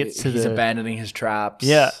he gets he's abandoning his traps.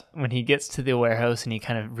 Yeah, when he gets to the warehouse and he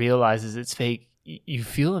kind of realizes it's fake. You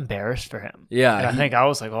feel embarrassed for him. Yeah. And I think I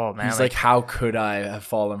was like, oh man. He's like, how could I have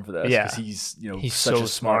fallen for this? Yeah. Because he's such so a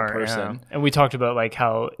smart person. Yeah. And we talked about like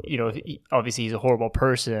how, obviously he's a horrible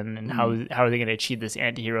person and how are they going to achieve this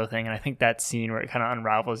anti-hero thing? And I think that scene where it kind of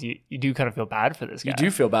unravels, you do kind of feel bad for this guy. You do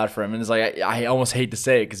feel bad for him. And it's like, I almost hate to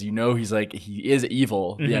say it because he's like, he is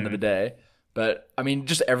evil at the end of the day. But I mean,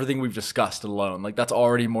 just everything we've discussed alone, like that's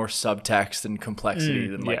already more subtext and complexity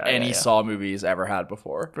than like any Saw movie has ever had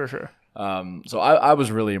before. For sure. So I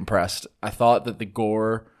was really impressed. I thought that the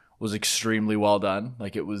gore was extremely well done.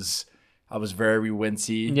 Like I was very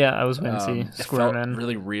wincy. Yeah, I was wincy. It felt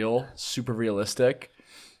really real, super realistic.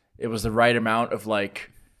 It was the right amount of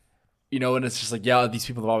like, and it's just like, these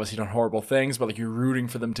people have obviously done horrible things, but like you're rooting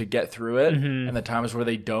for them to get through it. And the times where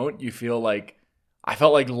they don't, you feel like, I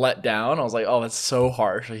felt like let down. I was like, oh, that's so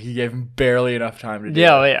harsh. Like he gave him barely enough time to do it.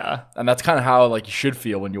 Yeah. And that's kind of how like you should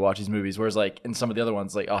feel when you watch these movies. Whereas like in some of the other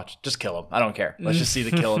ones, like, oh, just kill him. I don't care. Let's just see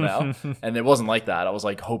the kill now. And it wasn't like that. I was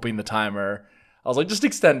like hoping the timer. I was like, just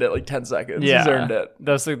extend it like 10 seconds. Yeah. He's earned it.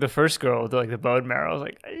 That's like the first girl with like the bone marrow. I was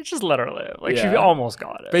like, just let her live. Like she almost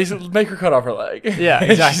got it. Basically, make her cut off her leg. Yeah,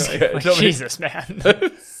 exactly. Like, Jesus, man.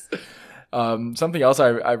 Something else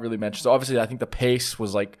I really mentioned. So obviously, I think the pace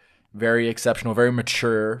was like very exceptional, very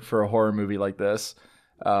mature for a horror movie like this.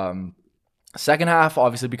 Second half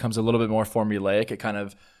obviously becomes a little bit more formulaic. It kind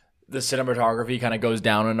of, the cinematography kind of goes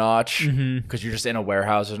down a notch because you're just in a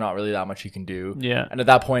warehouse. There's not really that much you can do. Yeah. And at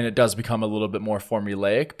that point, it does become a little bit more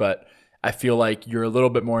formulaic, but I feel like you're a little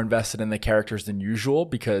bit more invested in the characters than usual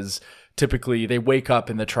because typically they wake up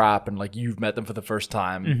in the trap and like you've met them for the first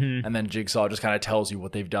time and then Jigsaw just kind of tells you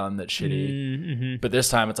what they've done that's shitty. But this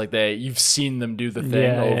time it's like you've seen them do the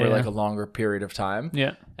thing over like a longer period of time.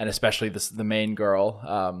 Yeah. And especially the main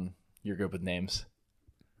girl, you're good with names.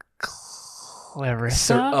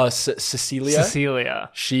 Clarissa? Cecilia. Cecilia.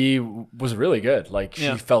 She was really good. Like,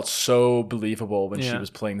 she felt so believable when she was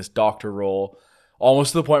playing this doctor role,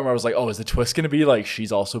 almost to the point where I was like, oh, is the twist going to be like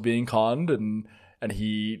she's also being conned and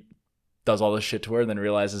he does all this shit to her and then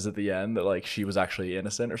realizes at the end that like she was actually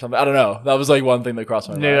innocent or something. I don't know. That was like one thing that crossed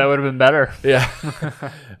my mind. Maybe that would have been better. Yeah.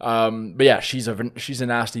 But yeah, she's a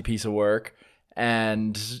nasty piece of work,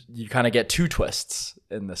 and you kind of get two twists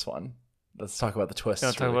in this one. Let's talk about the twists. You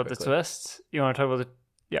want to talk about the twists? You want to talk about the...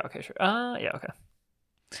 Yeah, okay, sure. Yeah, okay.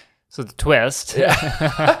 So the twist.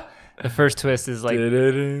 Yeah. The first twist is like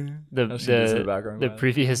the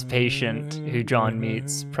previous patient who John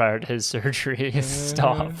meets prior to his surgery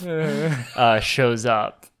shows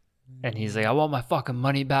up, and he's like, I want my fucking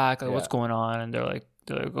money back. Like, what's going on? And they're like,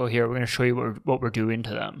 oh, here, we're going to show you what we're doing to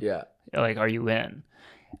them. Yeah. Like, are you in?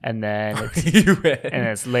 And then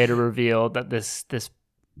it's later revealed that this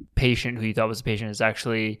patient who you thought was a patient is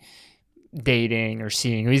actually dating or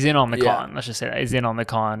seeing. He's in on the con. Let's just say that he's in on the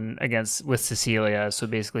con with Cecilia. So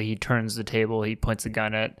basically, he turns the table. He points a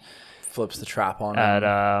gun flips the trap on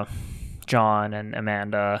at John and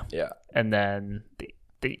Amanda. Yeah, and then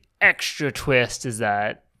the extra twist is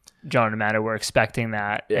that John and Amanda were expecting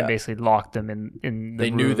that and basically locked them in the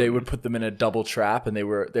They room. knew they would put them in a double trap, and they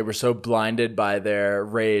were so blinded by their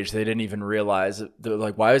rage they didn't even realize. They're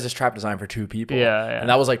like, why is this trap designed for two people? Yeah. And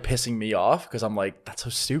that was like pissing me off because I'm like, that's so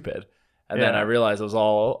stupid. And then I realized I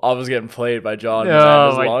was getting played by John and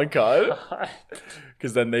Amanda's long cut.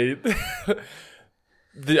 Because then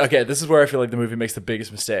okay, this is where I feel like the movie makes the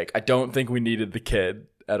biggest mistake. I don't think we needed the kid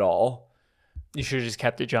at all. You should have just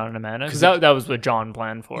kept it John and Amanda, because that was what John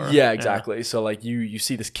planned for. Yeah, exactly. Yeah. So like you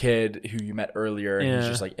see this kid who you met earlier, and he's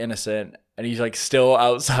just like innocent, and he's like still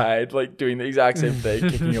outside, like doing the exact same thing,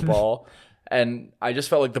 kicking a ball. And I just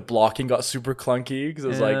felt like the blocking got super clunky because it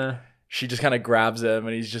was like she just kind of grabs him,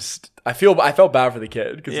 and he's just. I felt bad for the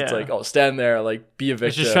kid because it's like, oh, stand there, like be a victim.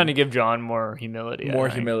 It's just trying to give John more humility. More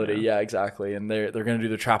humility, yeah, exactly. And they're gonna do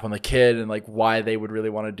the trap on the kid, and like why they would really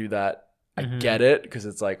want to do that. I get it because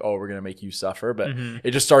it's like, oh, we're gonna make you suffer, but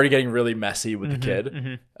it just started getting really messy with the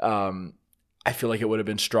kid. I feel like it would have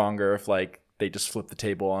been stronger if like they just flipped the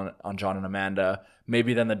table on John and Amanda.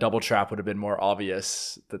 Maybe then the double trap would have been more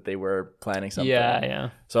obvious that they were planning something.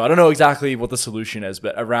 Yeah. So I don't know exactly what the solution is,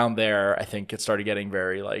 but around there, I think it started getting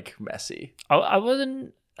very like messy. I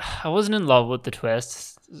wasn't in love with the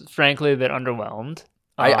twist. Frankly, a bit underwhelmed.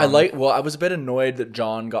 I was a bit annoyed that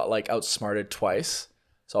John got like outsmarted twice.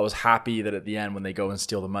 So I was happy that at the end when they go and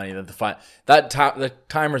steal the money, that the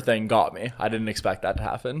timer thing got me. I didn't expect that to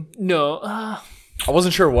happen. No. I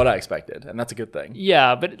wasn't sure what I expected, and that's a good thing.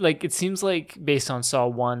 Yeah, but like it seems like based on Saw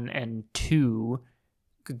 1 and 2,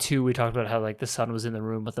 we talked about how like the son was in the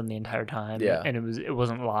room with them the entire time. Yeah. And it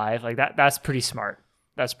wasn't live. Like that's pretty smart.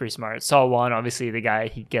 That's pretty smart. Saw 1, obviously the guy,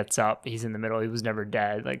 he gets up, he's in the middle, he was never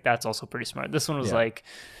dead. Like that's also pretty smart. This one was like,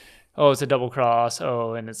 oh, it's a double cross.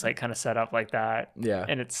 Oh, and it's like kind of set up like that. Yeah.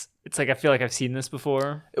 And it's like, I feel like I've seen this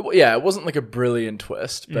before. It wasn't like a brilliant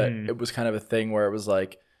twist, but it was kind of a thing where it was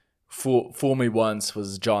like, fool me once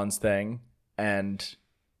was John's thing. And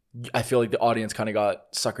I feel like the audience kind of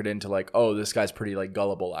got suckered into like, oh, this guy's pretty like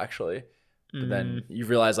gullible actually. But then you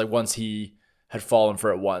realize like once he had fallen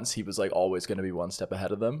for it once, he was like always going to be one step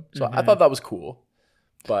ahead of them. So I thought that was cool,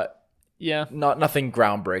 but nothing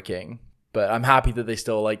groundbreaking. But I'm happy that they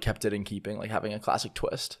still like kept it in keeping, like having a classic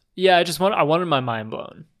twist. Yeah, I wanted my mind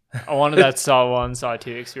blown. I wanted that Saw 1, Saw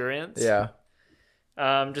 2 experience. Yeah.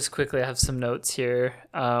 Just quickly, I have some notes here.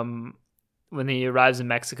 When he arrives in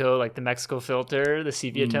Mexico, like the Mexico filter, the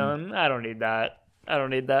sepia tone, I don't need that. I don't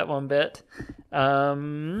need that one bit.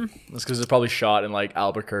 That's because it's probably shot in like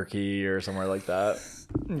Albuquerque or somewhere like that.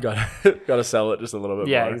 Gotta sell it just a little bit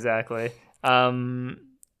more. Yeah, exactly.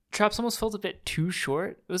 Traps almost felt a bit too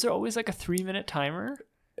short. Was there always like a 3-minute timer?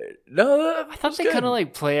 No, I thought they kind of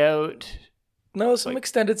like play out. No, some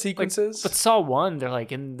extended sequences. But Saw 1, they're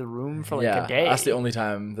like in the room for like a day. That's the only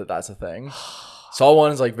time that's a thing. Saw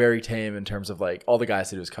 1 is like very tame in terms of like all the guys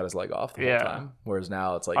to do is cut his leg off the whole time. Whereas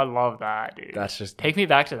now it's like, I love that, dude. That's just take me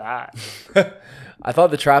back to that. I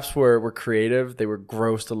thought the traps were creative. They were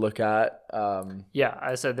gross to look at. Yeah,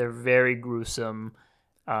 I said they're very gruesome.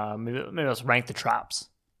 Maybe let's rank the traps.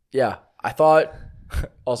 Yeah, I thought.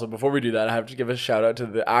 Also, before we do that, I have to give a shout out to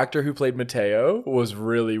the actor who played Mateo. Was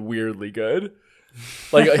really weirdly good.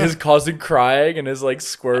 Like his constant crying and his like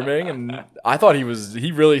squirming, and I thought he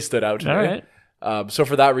really stood out to me. Right. So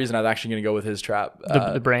for that reason, I'm actually going to go with his trap.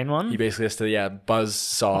 The brain one? He basically has to, buzz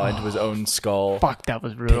Saw into his own skull. Fuck, that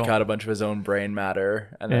was brutal. Pick out a bunch of his own brain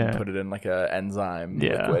matter and then put it in like a enzyme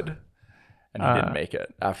liquid. And he didn't make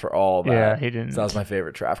it after all that. Yeah, he didn't. So that was my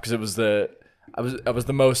favorite trap because it was I was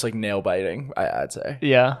the most like nail biting, I'd say.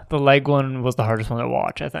 Yeah, the leg one was the hardest one to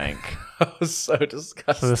watch, I think. That was so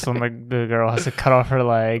disgusting. So this one, like the girl has to cut off her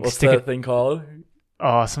leg. What's that thing called?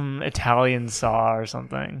 Oh, some Italian saw or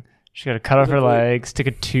something. She got to cut off her leg, stick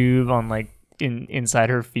a tube on like inside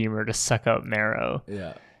her femur to suck out marrow.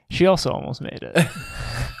 Yeah. She also almost made it.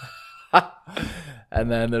 And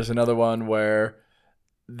then there's another one where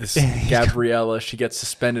this Gabriella, she gets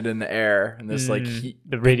suspended in the air, and this like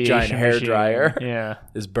the radiation giant hair machine. dryer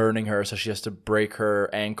is burning her, so she has to break her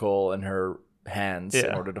ankle and her hands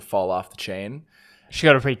in order to fall off the chain. She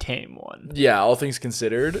got a pretty tame one. Yeah, all things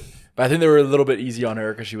considered. But I think they were a little bit easy on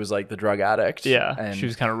her because she was like the drug addict. Yeah, and she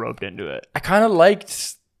was kind of roped into it. I kind of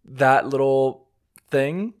liked that little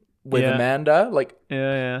thing with Amanda. Like,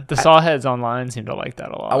 the saw heads online seem to like that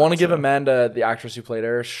a lot. I want to give Amanda, the actress who played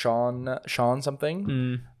her, Sean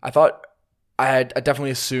something. I thought I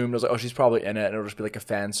definitely assumed, I was like, oh, she's probably in it, and it'll just be like a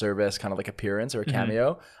fan service kind of like appearance or a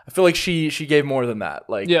cameo. I feel like she gave more than that.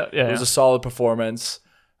 Like, it was a solid performance.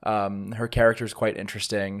 Her character is quite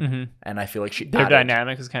interesting, and I feel like their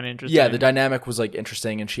dynamic is kind of interesting. Yeah, the dynamic was like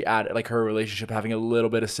interesting, and she added like her relationship having a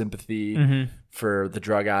little bit of sympathy for the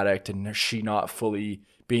drug addict, and she not fully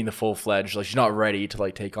being the full-fledged, like she's not ready to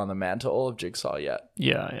like take on the mantle of Jigsaw yet.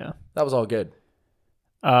 Yeah. That was all good.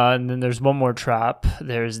 And then there's one more trap.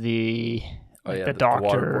 There's the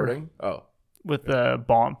doctor waterboarding. with the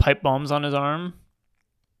pipe bombs on his arm.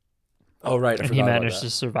 Oh right, and he managed to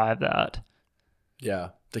survive that. Yeah,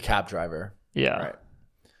 the cab driver. Yeah, right.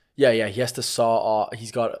 Yeah. He has to saw off.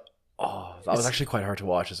 He's got. Oh, that was actually quite hard to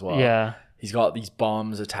watch as well. Yeah. He's got these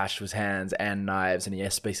bombs attached to his hands and knives, and he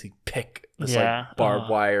has to basically pick this like barbed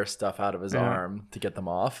wire stuff out of his arm to get them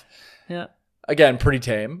off. Yeah. Again, pretty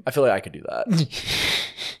tame. I feel like I could do that.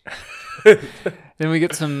 Then we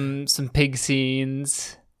get some pig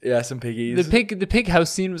scenes. Yeah, some piggies. The pig house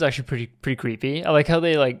scene was actually pretty creepy. I like how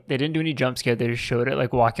they didn't do any jump scare. They just showed it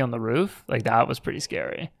like walking on the roof. Like that was pretty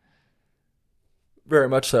scary. Very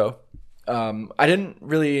much so. I didn't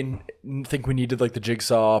really think we needed like the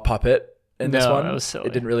Jigsaw puppet in this one. It was silly.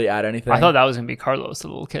 It didn't really add anything. I thought that was gonna be Carlos, the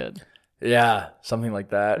little kid. Yeah, something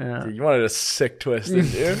like that. Yeah. You wanted a sick twist,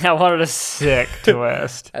 didn't you? I wanted a sick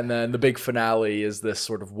twist. And then the big finale is this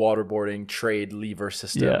sort of waterboarding trade lever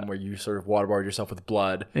system where you sort of waterboard yourself with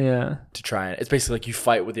blood. Yeah. To try and it's basically like you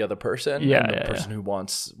fight with the other person. Yeah. And the person who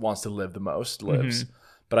wants to live the most lives.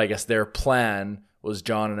 But I guess their plan was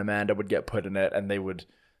John and Amanda would get put in it, and they would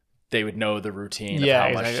know the routine of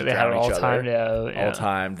how much to drown each other. All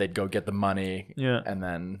time. They'd go get the money. Yeah. And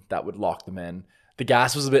then that would lock them in. The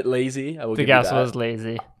gas was a bit lazy. The gas was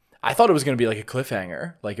lazy. I thought it was going to be like a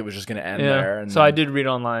cliffhanger. Like it was just going to end there. And so I did read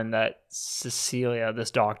online that Cecilia,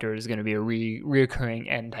 this doctor, is going to be a reoccurring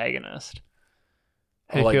antagonist.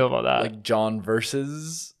 How do you feel about that? Like John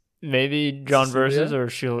versus... Maybe John versus, or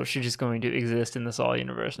she's just going to exist in the Saw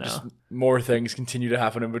universe now. Just more things continue to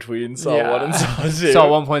happen in between Saw 1 and Saw 2. Saw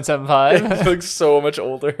 1.75. He looks so much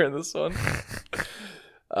older in this one.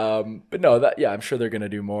 But no, I'm sure they're going to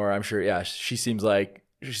do more. I'm sure, she seems like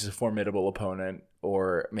she's a formidable opponent,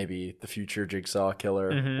 or maybe the future Jigsaw killer.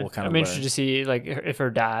 We'll kind of I'm interested to see like if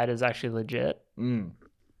her dad is actually legit.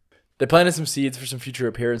 They planted some seeds for some future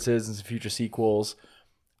appearances and some future sequels.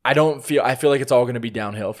 I feel like it's all going to be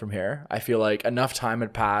downhill from here. I feel like enough time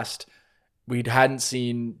had passed. We hadn't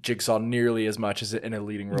seen Jigsaw nearly as much as in a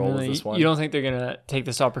leading role as this one. You don't think they're going to take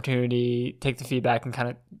this opportunity, take the feedback, and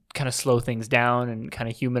kind of slow things down and kind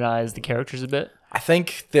of humanize the characters a bit? I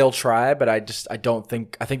think they'll try, but I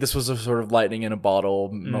think this was a sort of lightning in a bottle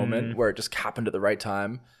moment where it just happened at the right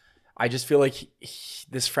time. I just feel like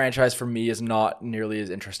this franchise for me is not nearly as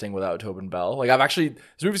interesting without Tobin Bell. Like this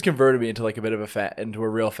movie's converted me into like a bit of a fan, into a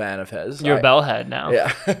real fan of his. You're a Bell head now.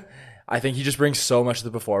 Yeah. I think he just brings so much to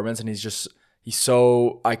the performance, and he's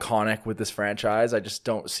so iconic with this franchise. I just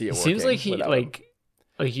don't see it working. Seems like he like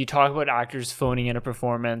you talk about actors phoning in a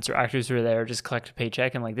performance or actors who are there just collect a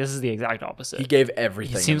paycheck, and like this is the exact opposite. He gave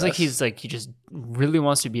everything. It seems like he just really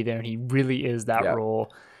wants to be there, and he really is that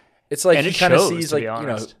role. It's like he kind of sees like,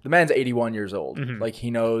 the man's 81 years old. Like he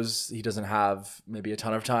knows he doesn't have maybe a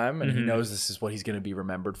ton of time, and he knows this is what he's going to be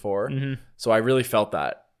remembered for. So I really felt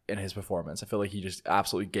that in his performance. I feel like he just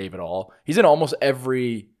absolutely gave it all. He's in almost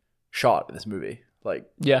every shot in this movie. Like,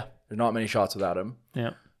 there's not many shots without him.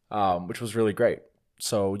 Yeah. Which was really great.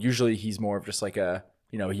 So usually he's more of just like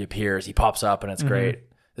he appears, he pops up, and it's great.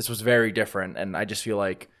 This was very different, and I just feel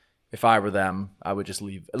like if I were them, I would just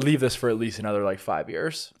leave this for at least another like 5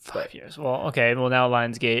 years. 5 years. Well, okay. Well, now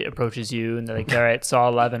Lionsgate approaches you and they're like, all right, Saw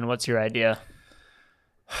 11, what's your idea?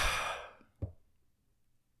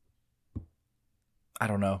 I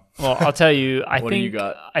don't know. Well, I'll tell you. What do you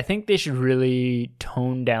got? I think they should really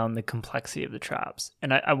tone down the complexity of the traps,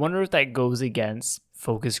 and I wonder if that goes against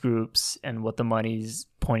focus groups and what the money's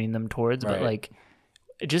pointing them towards. Right. But like,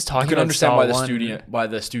 just talking. You can about understand Saw why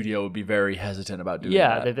the studio would be very hesitant about doing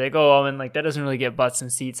Yeah, that. they go, oh, and like that doesn't really get butts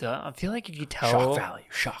and seats. I feel like if you tell Shock value,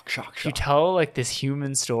 shock. if you tell like this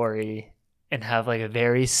human story and have like a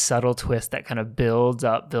very subtle twist that kind of builds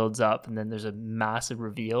up, and then there's a massive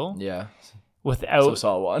reveal. Yeah. Without So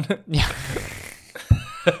Saw 1. Yeah.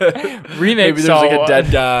 Remake Maybe there's Saw like a 1.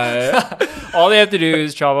 dead guy. All they have to do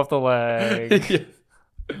is chop off the leg. Yeah.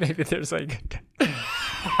 Maybe there's like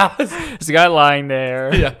there's a guy lying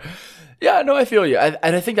there. Yeah. Yeah, no, I feel you. And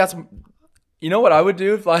I think that's, you know what I would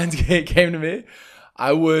do if Lionsgate came to me?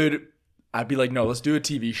 I'd be like, no, let's do a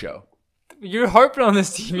TV show. You're harping on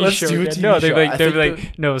this TV Let's show. do a again. TV No, show. they'd be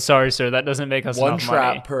like, no, sorry, sir, that doesn't make us One enough trap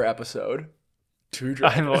money. per episode. 2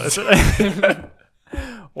 I'm traps.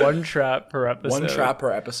 One trap per episode. 1 trap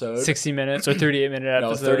per episode. 60 minutes or 38-minute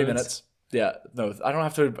episodes. No, 30 minutes. Yeah, no, I don't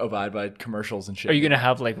have to abide by commercials and shit. Are you going to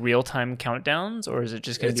have like real-time countdowns, or is it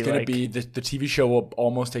just going to be like... It's going to be, the TV show will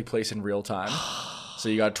almost take place in real time. So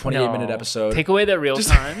you got a 28-minute episode. Take away that real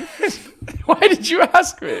time. Why did you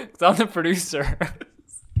ask me? Because I'm the producer.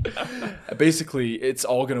 Basically, it's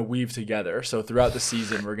all going to weave together. So throughout the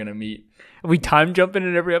season, we're going to meet. Are we time jumping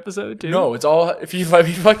in every episode too? No, it's all, if you let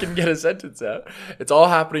me fucking get a sentence out, it's all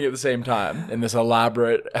happening at the same time in this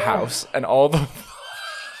elaborate house. And all the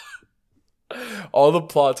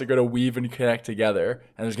plots are going to weave and connect together.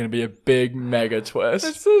 And there's going to be a big mega twist.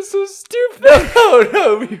 That's so stupid.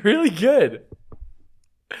 No, it'd be really good.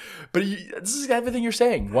 But this is everything you're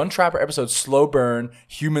saying. 1 trap per episode, slow burn,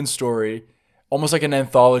 human story, almost like an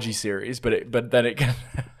anthology series, but then it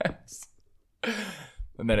connects.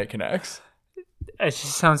 And then it connects. It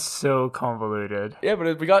just sounds so convoluted. Yeah,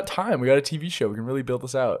 but we got time. We got a TV show. We can really build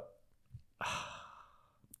this out.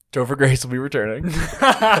 Topher Grace will be returning.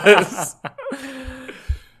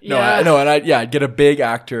 I'd get a big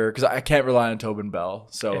actor because I can't rely on Tobin Bell.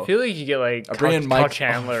 So I feel like you get like Kyle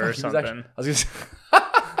Chandler or something. I was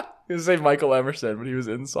gonna say Michael Emerson, but he was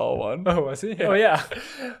in Saw 1. Oh, was he? Yeah. Oh, yeah.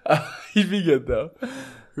 He'd be good though.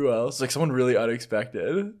 Who else? Like someone really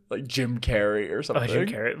unexpected, like Jim Carrey or something. Oh, Jim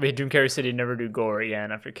Carrey. Wait, Jim Carrey said he'd never do gore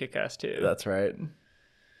again after Kick-Ass 2. That's right.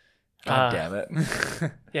 God damn it.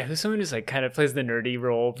 Yeah, who's someone who's like kind of plays the nerdy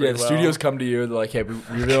role? Yeah, the studios come to you. They're like, "Hey, we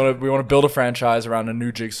want to build a franchise around a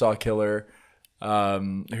new Jigsaw killer.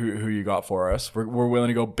 Who you got for us? We're willing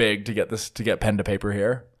to go big to get pen to paper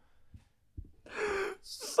here."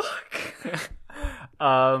 Fuck.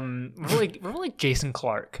 We're like Jason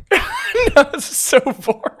Clarke. No, this is so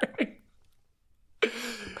boring.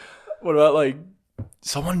 What about like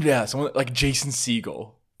someone like Jason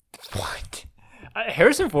Segel? What?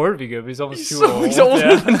 Harrison Ford would be good, but he's almost too old. He's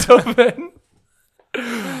older than Tobin.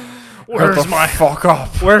 Where's my fuck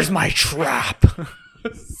up? Where's my trap?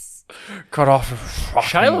 Cut off.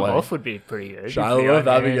 Shia LaBeouf would be pretty good. Shia LaBeouf,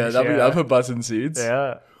 that'd be good. That'd put butts in seats.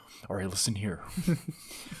 Yeah. All right, listen here.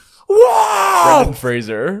 Whoa! Brendan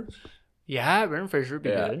Fraser. Yeah, Brendan Fraser would be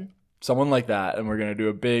good. Someone like that, and we're gonna do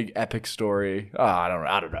a big epic story. Oh, I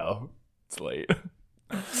don't know. It's late.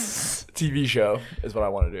 TV show is what I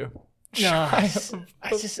want to do. No, I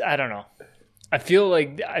don't know. I feel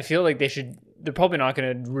like they should. They're probably not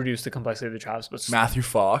going to reduce the complexity of the traps, but Matthew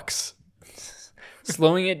Fox.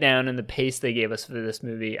 Slowing it down in the pace they gave us for this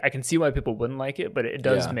movie, I can see why people wouldn't like it, but it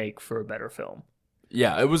does make for a better film.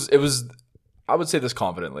 Yeah, it was. I would say this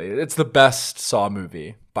confidently. It's the best Saw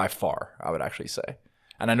movie by far. I would actually say,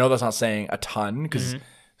 and I know that's not saying a ton because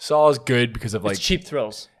Saw is good because of like it's cheap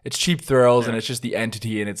thrills. It's cheap thrills, and it's just the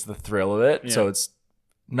entity and it's the thrill of it. Yeah. So it's.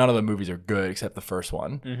 None of the movies are good except the first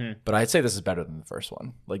one. But I'd say this is better than the first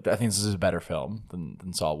one. Like, I think this is a better film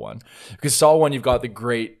than Saw 1. Because Saw 1, you've got the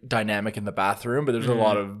great dynamic in the bathroom, but there's a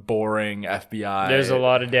lot of boring FBI. There's a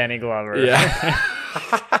lot of Danny Glover. Yeah.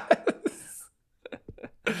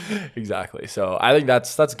 Exactly. So I think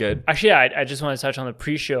that's good. Actually, I just want to touch on the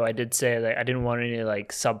pre-show. I did say that I didn't want any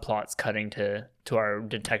like subplots cutting to our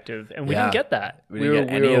detective, and we didn't get that. We were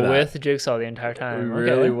with Jigsaw the entire time. We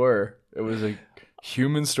really were. It was a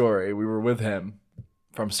human story. We were with him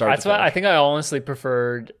from start to finish. Why I think I honestly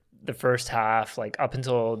preferred the first half, like up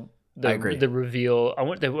until the reveal. I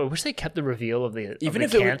wish they kept the reveal of the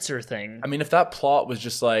cancer thing. I mean, if that plot was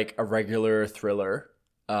just like a regular thriller,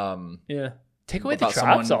 take away the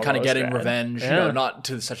traps, someone kind of getting revenge, you know, not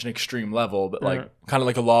to such an extreme level, but like kind of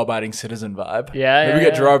like a law-abiding citizen vibe. Yeah, maybe we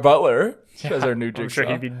get Gerard Butler as our new Jigsaw. I'm sure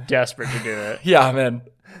he'd be desperate to do it. Yeah, man.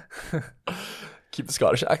 Keep the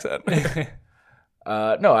Scottish accent.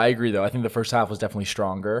 No, I agree though. I think the first half was definitely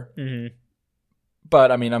stronger.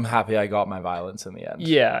 But I mean, I'm happy I got my violence in the end.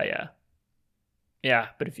 Yeah.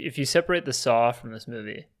 But if you separate the Saw from this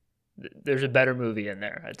movie, there's a better movie in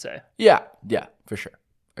there, I'd say. Yeah, for sure.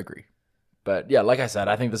 Agree. But yeah, like I said,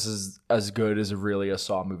 I think this is as good as a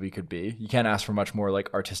Saw movie could be. You can't ask for much more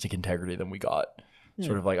like artistic integrity than we got.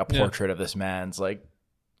 Sort of like a portrait of this man's like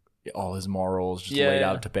all his morals just laid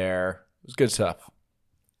out to bear. It was good stuff.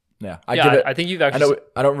 Yeah, give it. I think you've actually.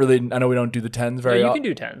 I know we don't do the 10s very. Yeah, you can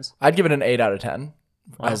do 10s. I'd give it an 8 out of 10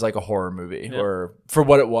 as like a horror movie, or for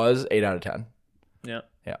what it was, 8 out of 10. Yeah.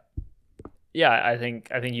 I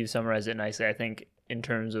think you summarized it nicely. I think in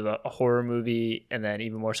terms of a horror movie, and then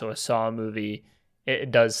even more so a Saw movie,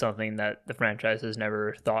 it does something that the franchise has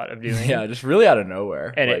never thought of doing. Yeah, just really out of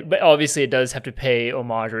nowhere. And but obviously it does have to pay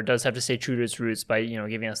homage, or it does have to stay true to its roots by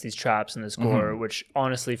giving us these traps and this gore, which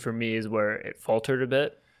honestly for me is where it faltered a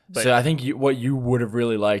bit. But so I think what you would have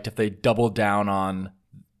really liked if they doubled down on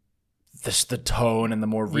the tone and the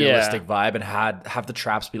more realistic vibe, and have the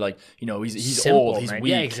traps be like, he's simple, old, he's man.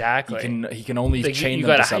 weak. Yeah, exactly. He can only chain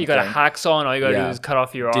them to something. You got a hacksaw, and all you got to do is cut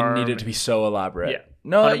off your arm. Didn't need it to be so elaborate. Yeah.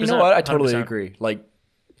 No, you know what? I totally 100%. agree. Like,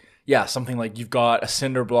 yeah, something like you've got a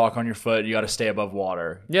cinder block on your foot, you got to stay above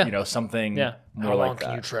water. Yeah. Something more How like long that.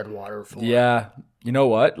 can you tread water for? Yeah. You know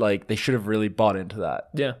what? Like, they should have really bought into that.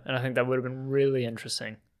 Yeah, and I think that would have been really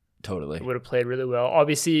interesting. Totally. It would have played really well.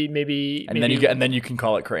 Obviously, maybe then you can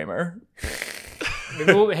call it Kramer.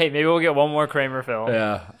 maybe we'll get one more Kramer film.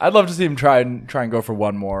 Yeah, I'd love to see him try and go for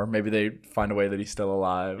one more. Maybe they find a way that he's still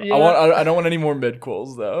alive. Yeah. I don't want any more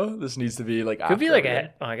midquels though. This needs to be like Could be like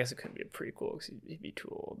everything. I guess it could be a prequel because he'd be too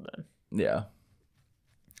old then. Yeah.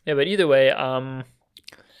 Yeah, but either way, I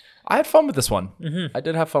had fun with this one. Mm-hmm. I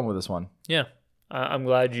did have fun with this one. Yeah. I'm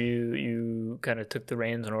glad you kind of took the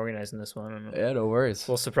reins on organizing this one. Yeah, no worries.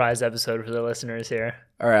 Little surprise episode for the listeners here.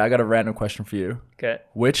 All right, I got a random question for you. Okay.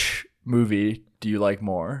 Which movie do you like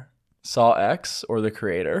more, Saw X or The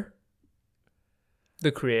Creator?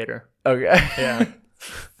 The Creator. Okay. Yeah.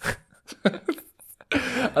 I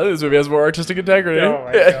think this movie has more artistic integrity. Oh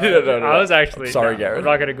my God. No. I was actually sorry, no, Garrett. I'm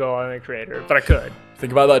not gonna go on The Creator, but I could.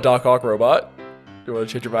 Think about that Doc Ock robot. Do you want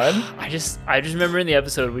to change your mind? I just remember in the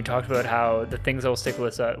episode we talked about how the things that will stick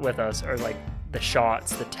with us are like the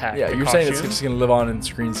shots, the tech. Yeah, the you're saying it's costumes. just gonna live on in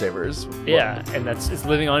screensavers. Yeah, and it's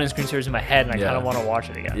living on in screensavers in my head, and I kind of want to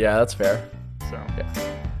watch it again. Yeah, that's fair. So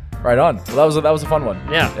Right on. Well, that was a fun one.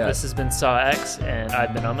 yeah, this has been Saw X, and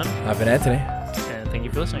I've been Aman. I've been Anthony. And thank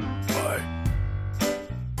you for listening.